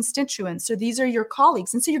your constituents, or these are your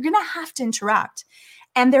colleagues. And so you're going to have to interact,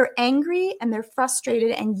 and they're angry and they're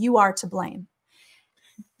frustrated and you are to blame.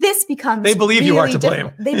 This becomes they believe really you are to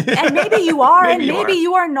blame. And maybe you are, and maybe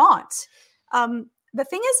you are not. The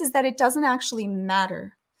thing is that it doesn't actually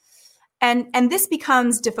matter. And this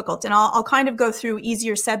becomes difficult, and I'll kind of go through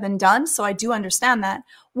easier said than done. So I do understand that.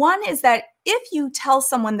 One is that if you tell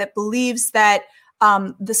someone that believes that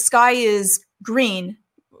the sky is green,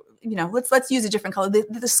 let's use a different color.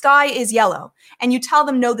 The sky is yellow, and you tell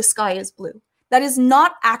them, no, the sky is blue. That is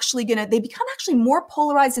not actually they become actually more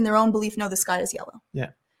polarized in their own belief. No, the sky is yellow.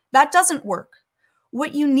 Yeah. That doesn't work.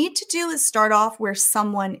 What you need to do is start off where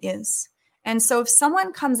someone is. And so if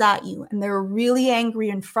someone comes at you and they're really angry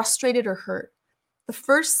and frustrated or hurt, the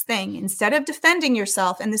first thing, instead of defending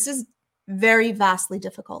yourself, and this is very vastly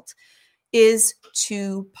difficult, is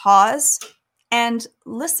to pause and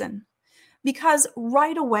listen. Because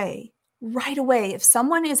right away, if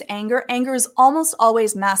someone is anger is almost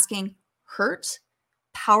always masking hurt,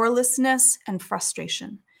 powerlessness, and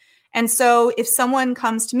frustration. And so if someone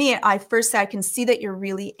comes to me, I first say, I can see that you're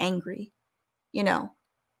really angry,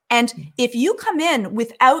 And if you come in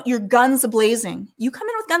without your guns a-blazing,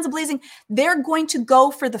 they're going to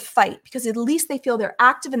go for the fight, because at least they feel they're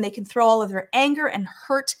active and they can throw all of their anger and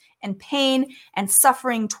hurt and pain and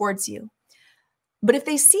suffering towards you. But if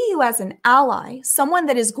they see you as an ally, someone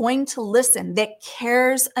that is going to listen, that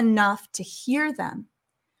cares enough to hear them,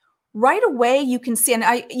 right away you can see, and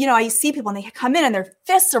I see people and they come in and their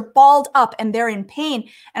fists are balled up and they're in pain.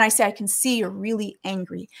 And I say, I can see you're really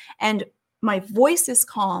angry. And my voice is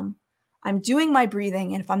calm. I'm doing my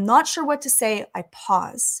breathing. And if I'm not sure what to say, I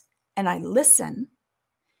pause and I listen.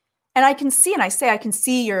 And I can see, and I say, I can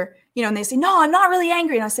see your, and they say, no, I'm not really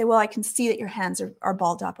angry. And I say, well, I can see that your hands are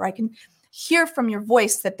balled up, or I can hear from your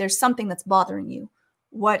voice that there's something that's bothering you.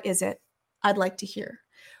 What is it? I'd like to hear.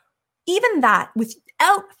 Even that,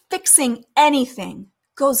 without fixing anything,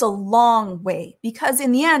 goes a long way, because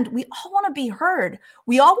in the end, we all want to be heard.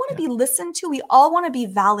 We all want to be listened to. We all want to be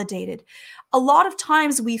validated. A lot of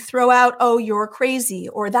times we throw out, oh, you're crazy,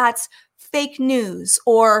 or that's fake news,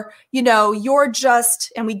 or, you're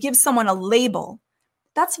just, and we give someone a label.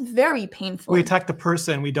 That's very painful. We attack the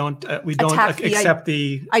person. We don't accept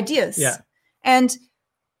the ideas. Yeah. And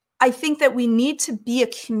I think that we need to be a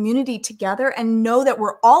community together and know that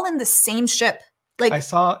we're all in the same ship. Like, I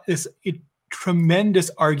saw this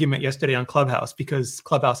tremendous argument yesterday on Clubhouse, because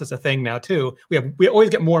Clubhouse is a thing now too. We always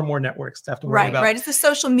get more and more networks to have to worry about. Right. It's the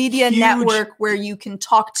social media network where you can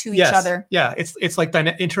talk to each other. Yeah. It's like the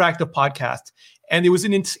interactive podcast. And it was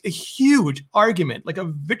a huge argument, like a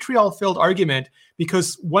vitriol-filled argument,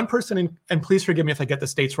 because one person, and please forgive me if I get the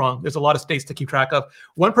states wrong, there's a lot of states to keep track of.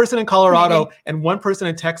 One person in Colorado and one person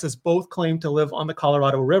in Texas both claimed to live on the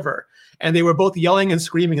Colorado River. And they were both yelling and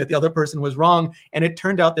screaming that the other person was wrong. And it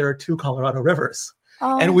turned out there are two Colorado rivers.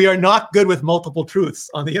 Oh. And we are not good with multiple truths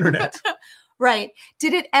on the internet. Right.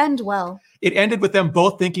 Did it end well? It ended with them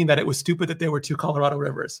both thinking that it was stupid that there were two Colorado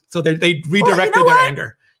rivers. So they redirected their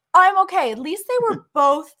anger. I'm okay. At least they were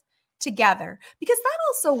both together, because that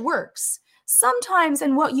also works. Sometimes,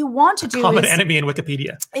 and what you want to do is... common enemy in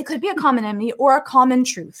Wikipedia. It could be a common enemy, or a common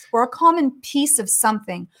truth, or a common piece of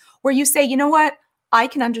something, where you say, you know what? I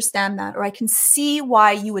can understand that, or I can see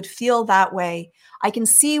why you would feel that way. I can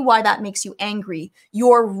see why that makes you angry.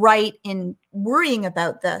 You're right in worrying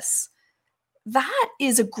about this. That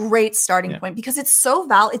is a great starting point because it's so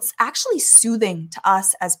it's actually soothing to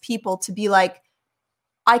us as people to be like,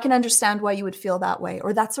 I can understand why you would feel that way,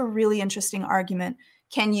 or that's a really interesting argument.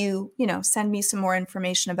 Can you, send me some more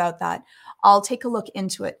information about that? I'll take a look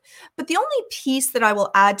into it. But the only piece that I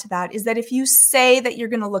will add to that is that if you say that you're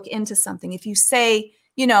going to look into something, if you say,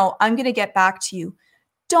 I'm going to get back to you,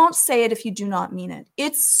 don't say it if you do not mean it.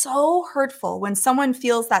 It's so hurtful when someone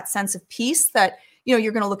feels that sense of peace that,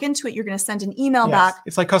 you're going to look into it, you're going to send an email back.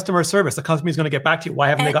 It's like customer service. The company's going to get back to you. Why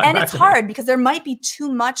haven't they gotten back to me? And it's hard because there might be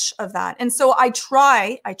too much of that. And so I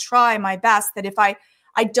try my best that if I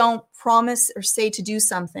don't promise or say to do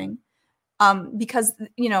something, because,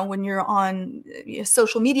 when you're on a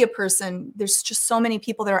social media person, there's just so many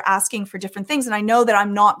people that are asking for different things. And I know that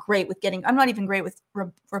I'm not even great with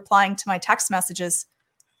replying to my text messages.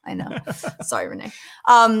 I know. Sorry, Renee.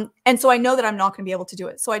 And so I know that I'm not going to be able to do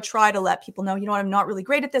it. So I try to let people know, I'm not really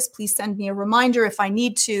great at this. Please send me a reminder if I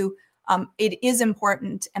need to. It is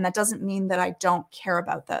important. And that doesn't mean that I don't care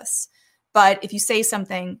about this. But if you say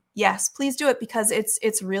something, yes, please do it, because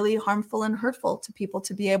it's really harmful and hurtful to people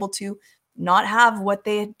to be able to not have what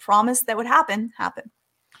they had promised that would happen.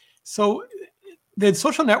 So the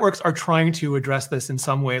social networks are trying to address this in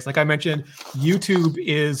some ways. Like I mentioned, YouTube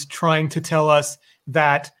is trying to tell us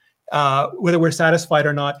that whether we're satisfied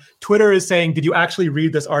or not. Twitter is saying, did you actually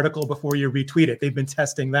read this article before you retweet it? They've been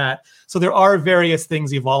testing that. So there are various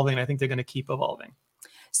things evolving. I think they're going to keep evolving.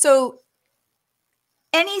 So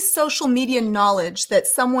any social media knowledge that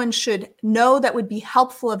someone should know that would be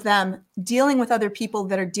helpful of them dealing with other people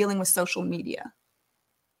that are dealing with social media.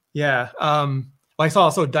 Yeah. I saw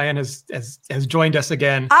also Diane has joined us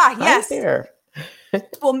again. Yes. Hi there.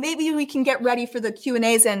 Well, maybe we can get ready for the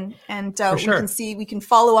Q&As and sure. we can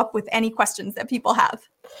follow up with any questions that people have.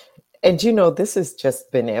 And this has just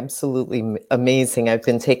been absolutely amazing. I've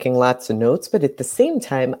been taking lots of notes, but at the same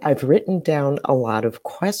time, I've written down a lot of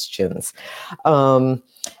questions.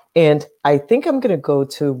 And I think I'm going to go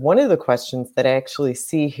to one of the questions that I actually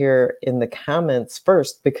see here in the comments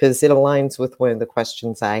first, because it aligns with one of the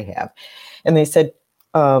questions I have. And they said,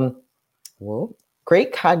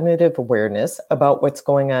 great cognitive awareness about what's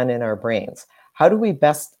going on in our brains. How do we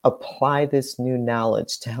best apply this new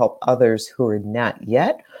knowledge to help others who are not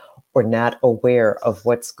yet or not aware of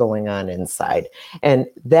what's going on inside? And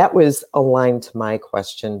that was aligned to my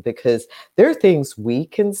question, because there are things we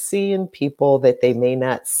can see in people that they may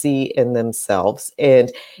not see in themselves.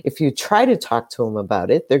 And if you try to talk to them about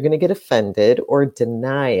it, they're going to get offended or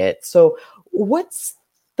deny it. So what's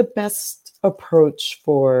the best approach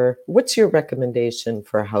what's your recommendation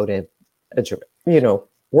for how to,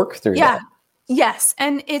 work through that? Yes.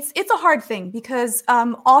 And it's a hard thing because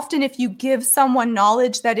often if you give someone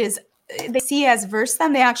knowledge that they see as verse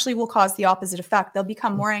them, they actually will cause the opposite effect. They'll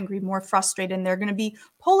become more angry, more frustrated, and they're going to be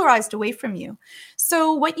polarized away from you.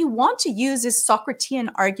 So what you want to use is Socratean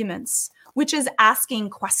arguments, which is asking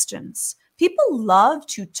questions. People love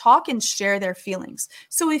to talk and share their feelings.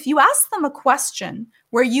 So if you ask them a question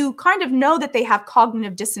where you kind of know that they have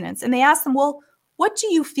cognitive dissonance and they ask them, well, what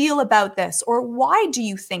do you feel about this? Or why do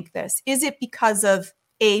you think this? Is it because of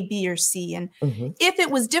A, B, or C? And if it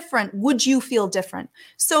was different, would you feel different?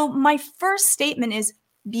 So my first statement is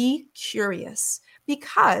be curious,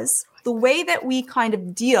 because the way that we kind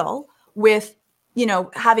of deal with,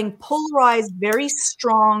 having polarized, very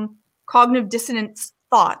strong cognitive dissonance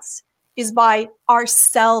thoughts is by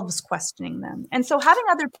ourselves questioning them. And so having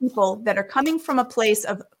other people that are coming from a place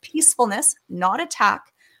of peacefulness, not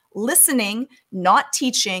attack, listening, not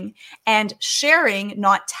teaching, and sharing,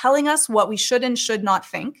 not telling us what we should and should not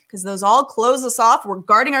think, because those all close us off. We're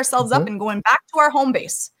guarding ourselves up and going back to our home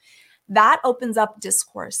base. That opens up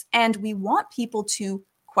discourse. And we want people to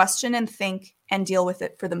question and think and deal with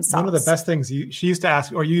it for themselves. One of the best things she used to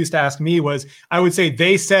ask, or you used to ask me, was I would say,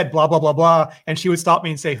 they said blah, blah, blah, blah. And she would stop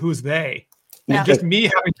me and say, who's they? Yeah. And just me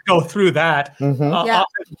having to go through that often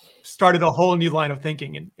started a whole new line of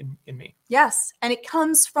thinking in me. Yes. And it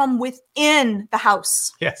comes from within the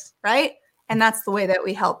house. Yes. Right? And that's the way that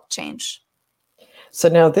we help change. So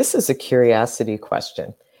now this is a curiosity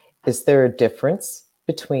question. Is there a difference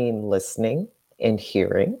between listening and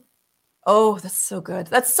hearing? Oh, that's so good.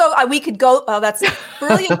 That's so, we could go, that's a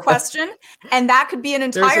brilliant question. And that could be an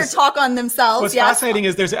entire talk on themselves. What's fascinating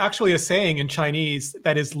is there's actually a saying in Chinese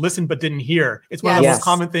that is listen but didn't hear. It's one of the most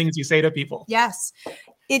common things you say to people. Yes.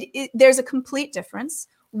 There's a complete difference.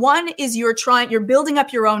 One is you're building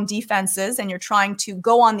up your own defenses and you're trying to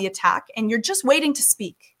go on the attack and you're just waiting to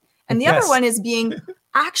speak. And the other one is being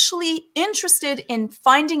actually interested in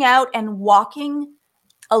finding out and walking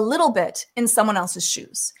a little bit in someone else's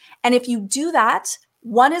shoes. And if you do that,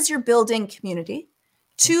 one is you're building community.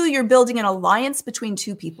 2, you're building an alliance between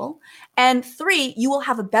 2 people. And 3, you will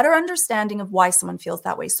have a better understanding of why someone feels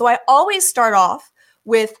that way. So I always start off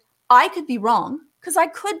with, I could be wrong, because I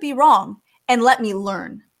could be wrong, and let me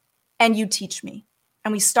learn. And you teach me.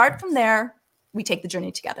 And we start from there. We take the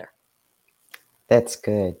journey together. That's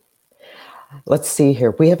good. Let's see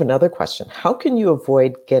here. We have another question. How can you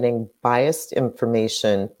avoid getting biased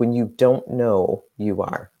information when you don't know you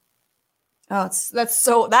are? Oh, that's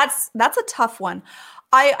a tough one.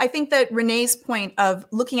 I think that Renee's point of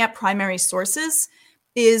looking at primary sources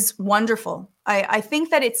is wonderful. I think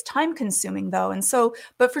that it's time consuming though. And so,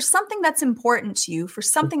 but for something that's important to you, for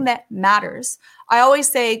something that matters, I always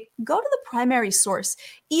say, go to the primary source.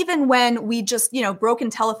 Even when we just, broken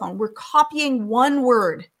telephone, we're copying one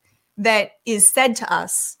word that is said to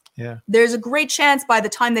us. Yeah. There's a great chance by the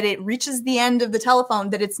time that it reaches the end of the telephone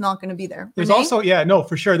that it's not going to be there. There's Renee? also, no,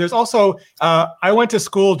 for sure. There's also, I went to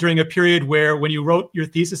school during a period where when you wrote your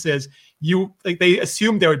theses, they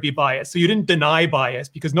assumed there would be bias. So you didn't deny bias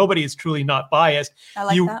because nobody is truly not biased. I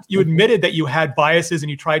like that. You admitted that you had biases and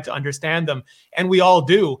you tried to understand them. And we all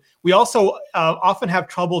do. We also often have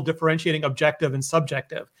trouble differentiating objective and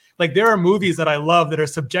subjective. Like there are movies that I love that are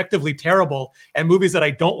subjectively terrible and movies that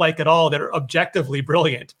I don't like at all that are objectively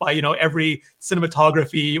brilliant by, every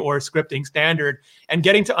cinematography or scripting standard. And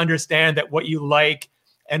getting to understand that what you like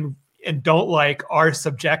and don't like are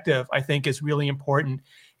subjective, I think is really important.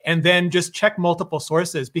 And then just check multiple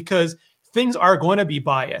sources because things are going to be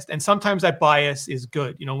biased. And sometimes that bias is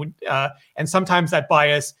good, and sometimes that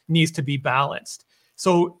bias needs to be balanced.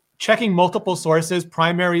 So checking multiple sources,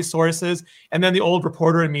 primary sources, and then the old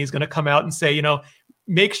reporter in me is going to come out and say,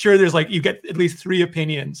 make sure there's you get at least 3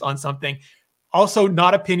 opinions on something. Also,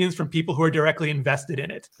 not opinions from people who are directly invested in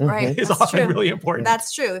it. Right. Is That's often true. really important.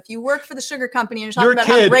 That's true. If you work for the sugar company and you're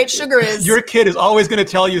talking about how great sugar is. Your kid is always going to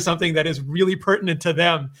tell you something that is really pertinent to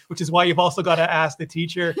them, which is why you've also got to ask the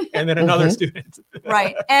teacher and then another student.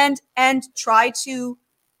 Right. And try to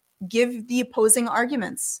give the opposing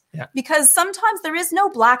arguments. Yeah. Because sometimes there is no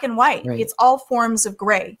black and white. Right. It's all forms of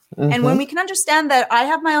gray. And when we can understand that I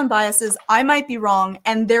have my own biases, I might be wrong,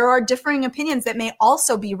 and there are differing opinions that may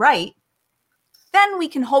also be right, then we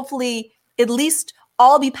can hopefully at least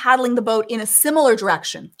all be paddling the boat in a similar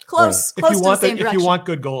direction. Close to the same direction. If you want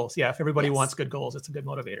good goals. Yeah, if everybody wants good goals, it's a good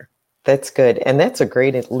motivator. That's good. And that's a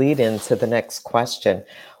great lead into the next question.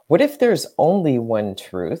 What if there's only one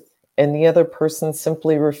truth and the other person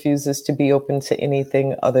simply refuses to be open to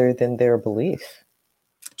anything other than their belief?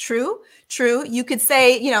 True. You could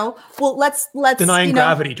say, well, let's denying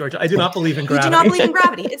gravity, Georgia. I do not believe in gravity. You do not believe in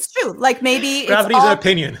gravity. It's true. Like maybe gravity is an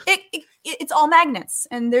opinion. It's all magnets,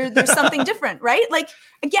 and there's something different, right? Like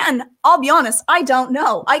again, I'll be honest, I don't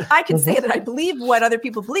know. I can say that I believe what other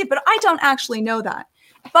people believe, but I don't actually know that.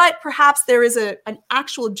 But perhaps there is an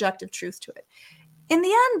actual objective truth to it. In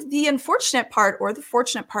the end, the unfortunate part or the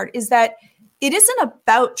fortunate part is that it isn't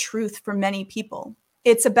about truth for many people.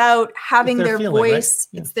 It's about having their voice,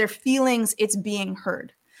 right? It's their feelings, it's being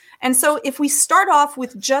heard. And so if we start off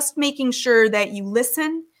with just making sure that you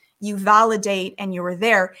listen, you validate, and you're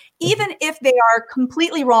there, even if they are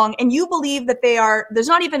completely wrong and you believe that there's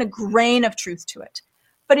not even a grain of truth to it,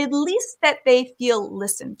 but at least that they feel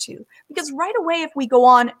listened to. Because right away, if we go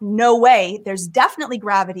on, no way, there's definitely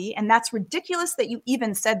gravity, and that's ridiculous that you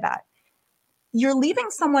even said that. You're leaving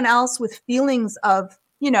someone else with feelings of,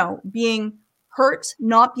 being hurt,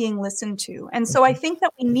 not being listened to. And so I think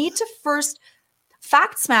that we need to first,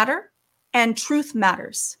 facts matter and truth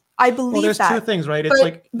matters. I believe there's that. There's 2 things,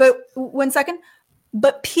 right? But 1 second.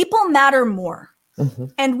 But people matter more.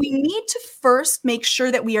 And we need to first make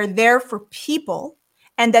sure that we are there for people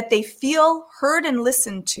and that they feel heard and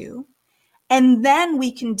listened to. And then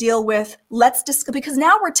we can deal with, let's discuss, because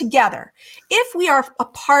now we're together. If we are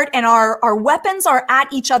apart and our weapons are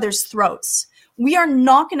at each other's throats, we are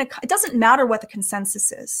not going to, it doesn't matter what the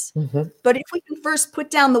consensus is. But if we can first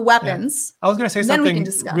put down the weapons, I was going to say something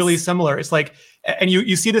really similar. It's like, and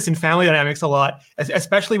you see this in family dynamics a lot,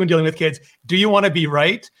 especially when dealing with kids. Do you want to be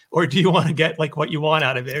right? Or do you want to get what you want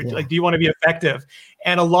out of it? Yeah. Do you want to be effective?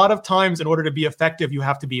 And a lot of times in order to be effective, you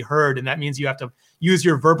have to be heard. And that means you have to use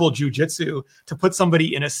your verbal jujitsu to put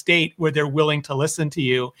somebody in a state where they're willing to listen to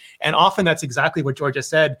you. And often that's exactly what Georgia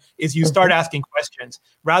said, is you start asking questions.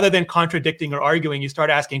 Rather than contradicting or arguing, you start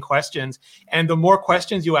asking questions. And the more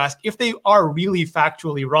questions you ask, if they are really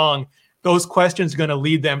factually wrong, those questions are going to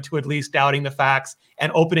lead them to at least doubting the facts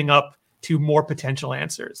and opening up to more potential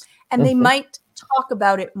answers. And they might talk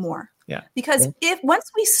about it more. Yeah. Because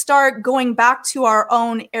once we start going back to our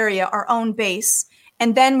own area, our own base,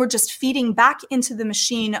 and then we're just feeding back into the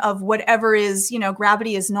machine of whatever is,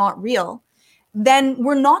 gravity is not real, then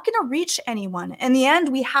we're not going to reach anyone. In the end,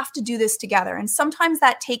 we have to do this together. And sometimes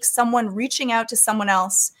that takes someone reaching out to someone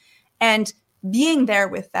else and being there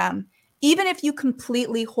with them, even if you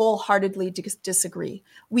completely wholeheartedly disagree.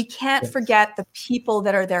 We can't forget the people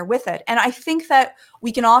that are there with it. And I think that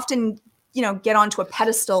we can often, get onto a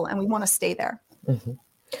pedestal and we want to stay there. Mm-hmm.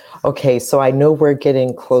 Okay, so I know we're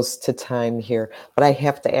getting close to time here, but I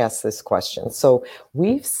have to ask this question. So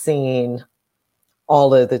we've seen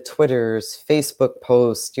all of the Twitters, Facebook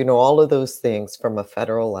posts, all of those things from a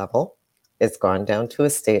federal level. It's gone down to a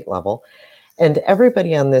state level. And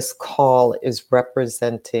everybody on this call is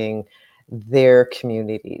representing their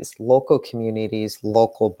communities,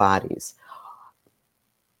 local bodies.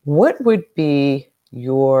 What would be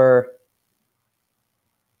your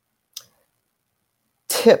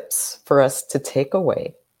tips for us to take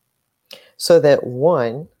away so that,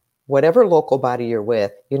 one, whatever local body you're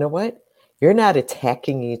with, you know what? You're not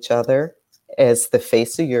attacking each other as the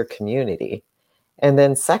face of your community. And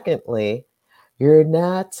then secondly, you're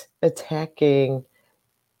not attacking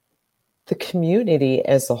the community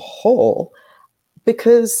as a whole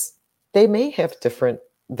because they may have different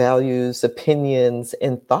values, opinions,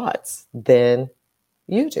 and thoughts than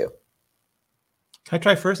you do. Can I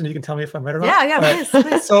try first and you can tell me if I'm right or not? Yeah,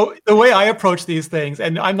 please. So the way I approach these things,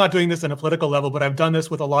 and I'm not doing this on a political level, but I've done this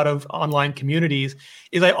with a lot of online communities,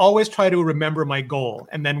 is I always try to remember my goal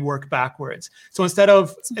and then work backwards. So instead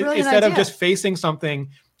of just facing something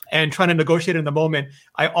and trying to negotiate in the moment,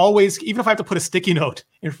 I always, even if I have to put a sticky note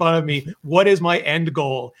in front of me, what is my end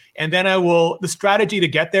goal? And then the strategy to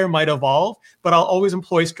get there might evolve, but I'll always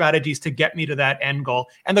employ strategies to get me to that end goal.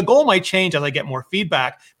 And the goal might change as I get more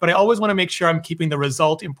feedback, but I always want to make sure I'm keeping the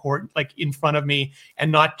result important, like in front of me,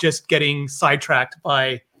 and not just getting sidetracked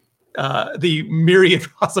by the myriad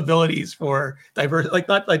possibilities for diverse,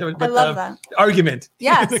 argument.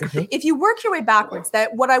 Yes. If you work your way backwards,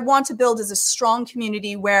 that what I want to build is a strong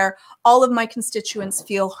community where all of my constituents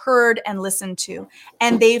feel heard and listened to.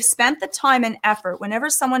 And they've spent the time and effort. Whenever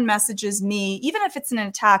someone messages me, even if it's an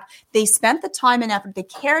attack, they spent the time and effort. They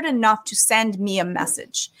cared enough to send me a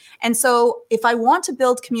message. And so if I want to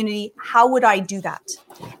build community, how would I do that?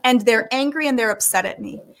 And they're angry and they're upset at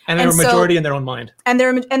me. And they're a majority in their own mind. And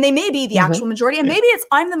they may be the actual majority. And maybe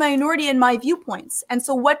I'm the minority in my viewpoints. And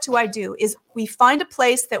so what do? Is we find a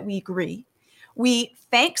place that we agree. We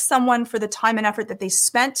thank someone for the time and effort that they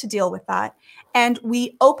spent to deal with that. And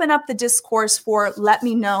we open up the discourse for, let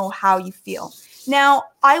me know how you feel. Now,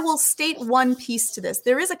 I will state one piece to this.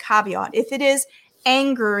 There is a caveat. If it is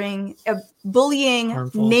angering, bullying,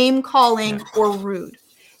 harmful, name calling, or rude,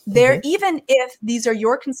 even if these are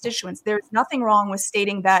your constituents, there's nothing wrong with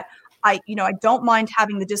stating that I don't mind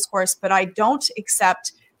having the discourse, but I don't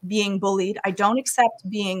accept being bullied. I don't accept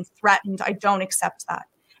being threatened. I don't accept that.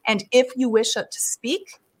 And if you wish to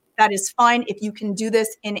speak, that is fine if you can do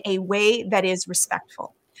this in a way that is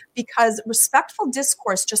respectful. Because respectful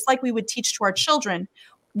discourse, just like we would teach to our children,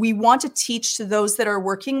 we want to teach to those that are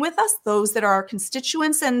working with us, those that are our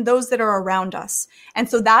constituents, and those that are around us. And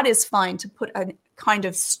so that is fine to put a kind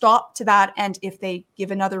of stop to that. And if they give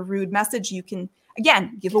another rude message, you can,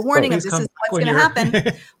 again, give a warning of this is what's going to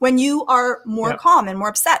happen when you are more calm and more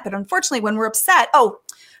upset. But unfortunately, when we're upset,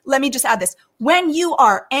 let me just add this. When you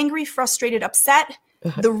are angry, frustrated, upset,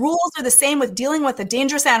 the rules are the same with dealing with a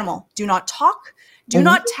dangerous animal. Do not talk, do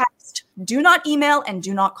not text, do not email, and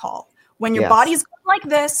do not call. When your body's going like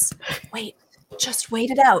this, just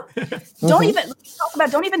wait it out. Don't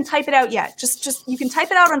even type it out yet. Just you can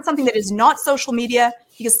type it out on something that is not social media,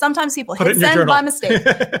 because sometimes people hit send by mistake.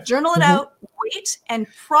 Journal it out, wait, and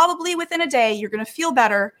probably within a day, you're going to feel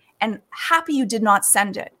better and happy you did not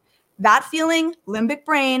send it. That feeling, limbic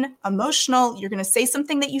brain, emotional, you're going to say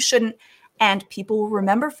something that you shouldn't, and people will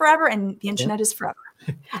remember forever, and the internet is forever.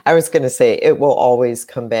 I was going to say, it will always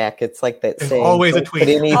come back. It's like that saying, always don't a tweet. Put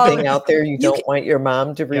anything out there you don't want your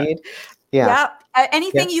mom to read.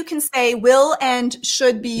 Anything you can say will and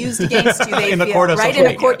should be used against you, they in feel, the court of right? social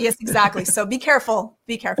In a court, yes, exactly. So be careful.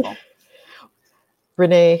 Be careful.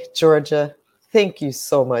 Renee, Georgia, thank you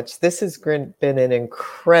so much. This has been an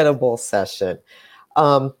incredible session.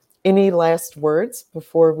 Any last words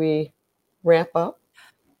before we wrap up?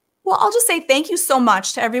 Well, I'll just say thank you so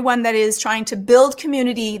much to everyone that is trying to build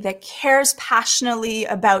community, that cares passionately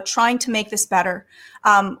about trying to make this better.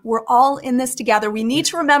 We're all in this together. We need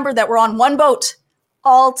to remember that we're on one boat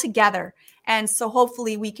all together. And so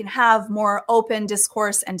hopefully we can have more open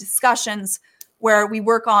discourse and discussions where we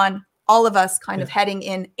work on all of us kind of heading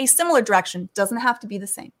in a similar direction. Doesn't have to be the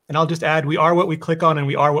same. And I'll just add, we are what we click on and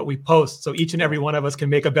we are what we post. So each and every one of us can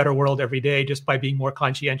make a better world every day just by being more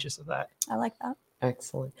conscientious of that. I like that.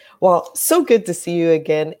 Excellent. Well, so good to see you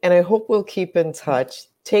again. And I hope we'll keep in touch.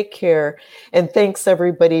 Take care. And thanks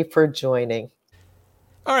everybody for joining.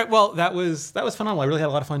 All right. Well, that was phenomenal. I really had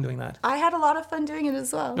a lot of fun doing that. I had a lot of fun doing it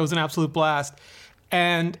as well. It was an absolute blast.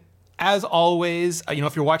 And as always,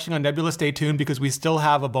 if you're watching on Nebula, stay tuned because we still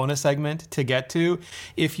have a bonus segment to get to.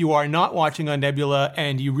 If you are not watching on Nebula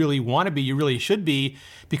and you really want to be, you really should be,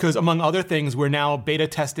 because among other things, we're now beta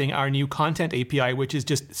testing our new content API, which is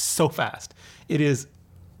just so fast. It is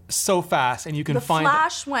so fast, and you can find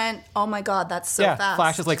Flash went, oh my God, that's so fast.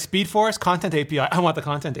 Flash is like Speed Force, Content API. I want the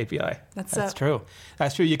Content API. That's true.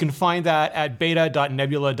 That's true. You can find that at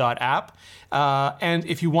beta.nebula.app. And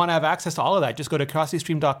if you want to have access to all of that, just go to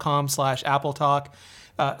curiositystream.com/AppleTalk.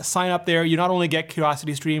 Sign up there. You not only get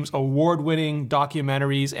Curiosity Stream's award-winning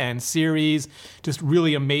documentaries and series, just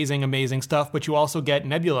really amazing, amazing stuff, but you also get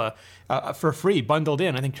Nebula for free, bundled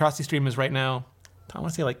in. I think Curiosity Stream is right now, I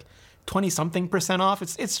want to say like 20-something% off.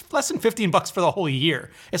 It's less than $15 for the whole year.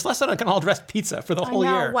 It's less than an all-dressed pizza for the whole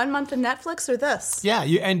year. 1 month of Netflix or this? Yeah,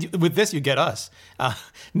 and with this you get us.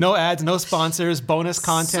 No ads, no sponsors, bonus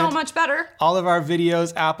content. So much better. All of our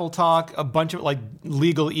videos, Apple Talk, a bunch of like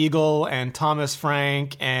Legal Eagle and Thomas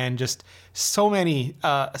Frank, and just so many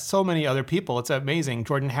other people. It's amazing.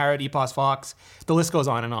 Jordan Harrod, Epos Fox. The list goes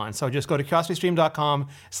on and on. So just go to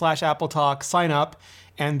curiositystream.com/AppleTalk, sign up,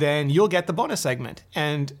 and then you'll get the bonus segment.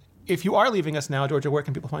 And if you are leaving us now, Georgia, where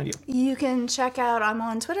can people find you? You can check out, I'm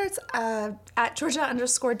on Twitter. It's at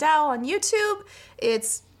Georgia_Dow. On YouTube,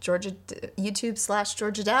 it's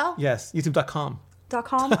YouTube/Georgia Dow. Yes, youtube.com.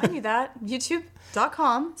 I knew that.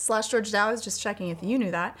 YouTube.com/Georgia Dow. I was just checking if you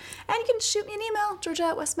knew that. And you can shoot me an email,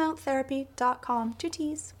 Georgia@westmounttherapy.com. 2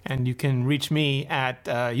 T's. And you can reach me at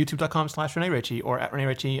youtube.com/Renee Ritchie or at Renee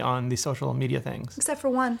Ritchie on the social media things. Except for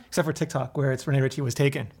one. Except for TikTok, where it's Renee Ritchie was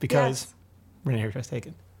taken because Renee Ritchie was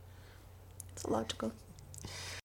taken. It's illogical.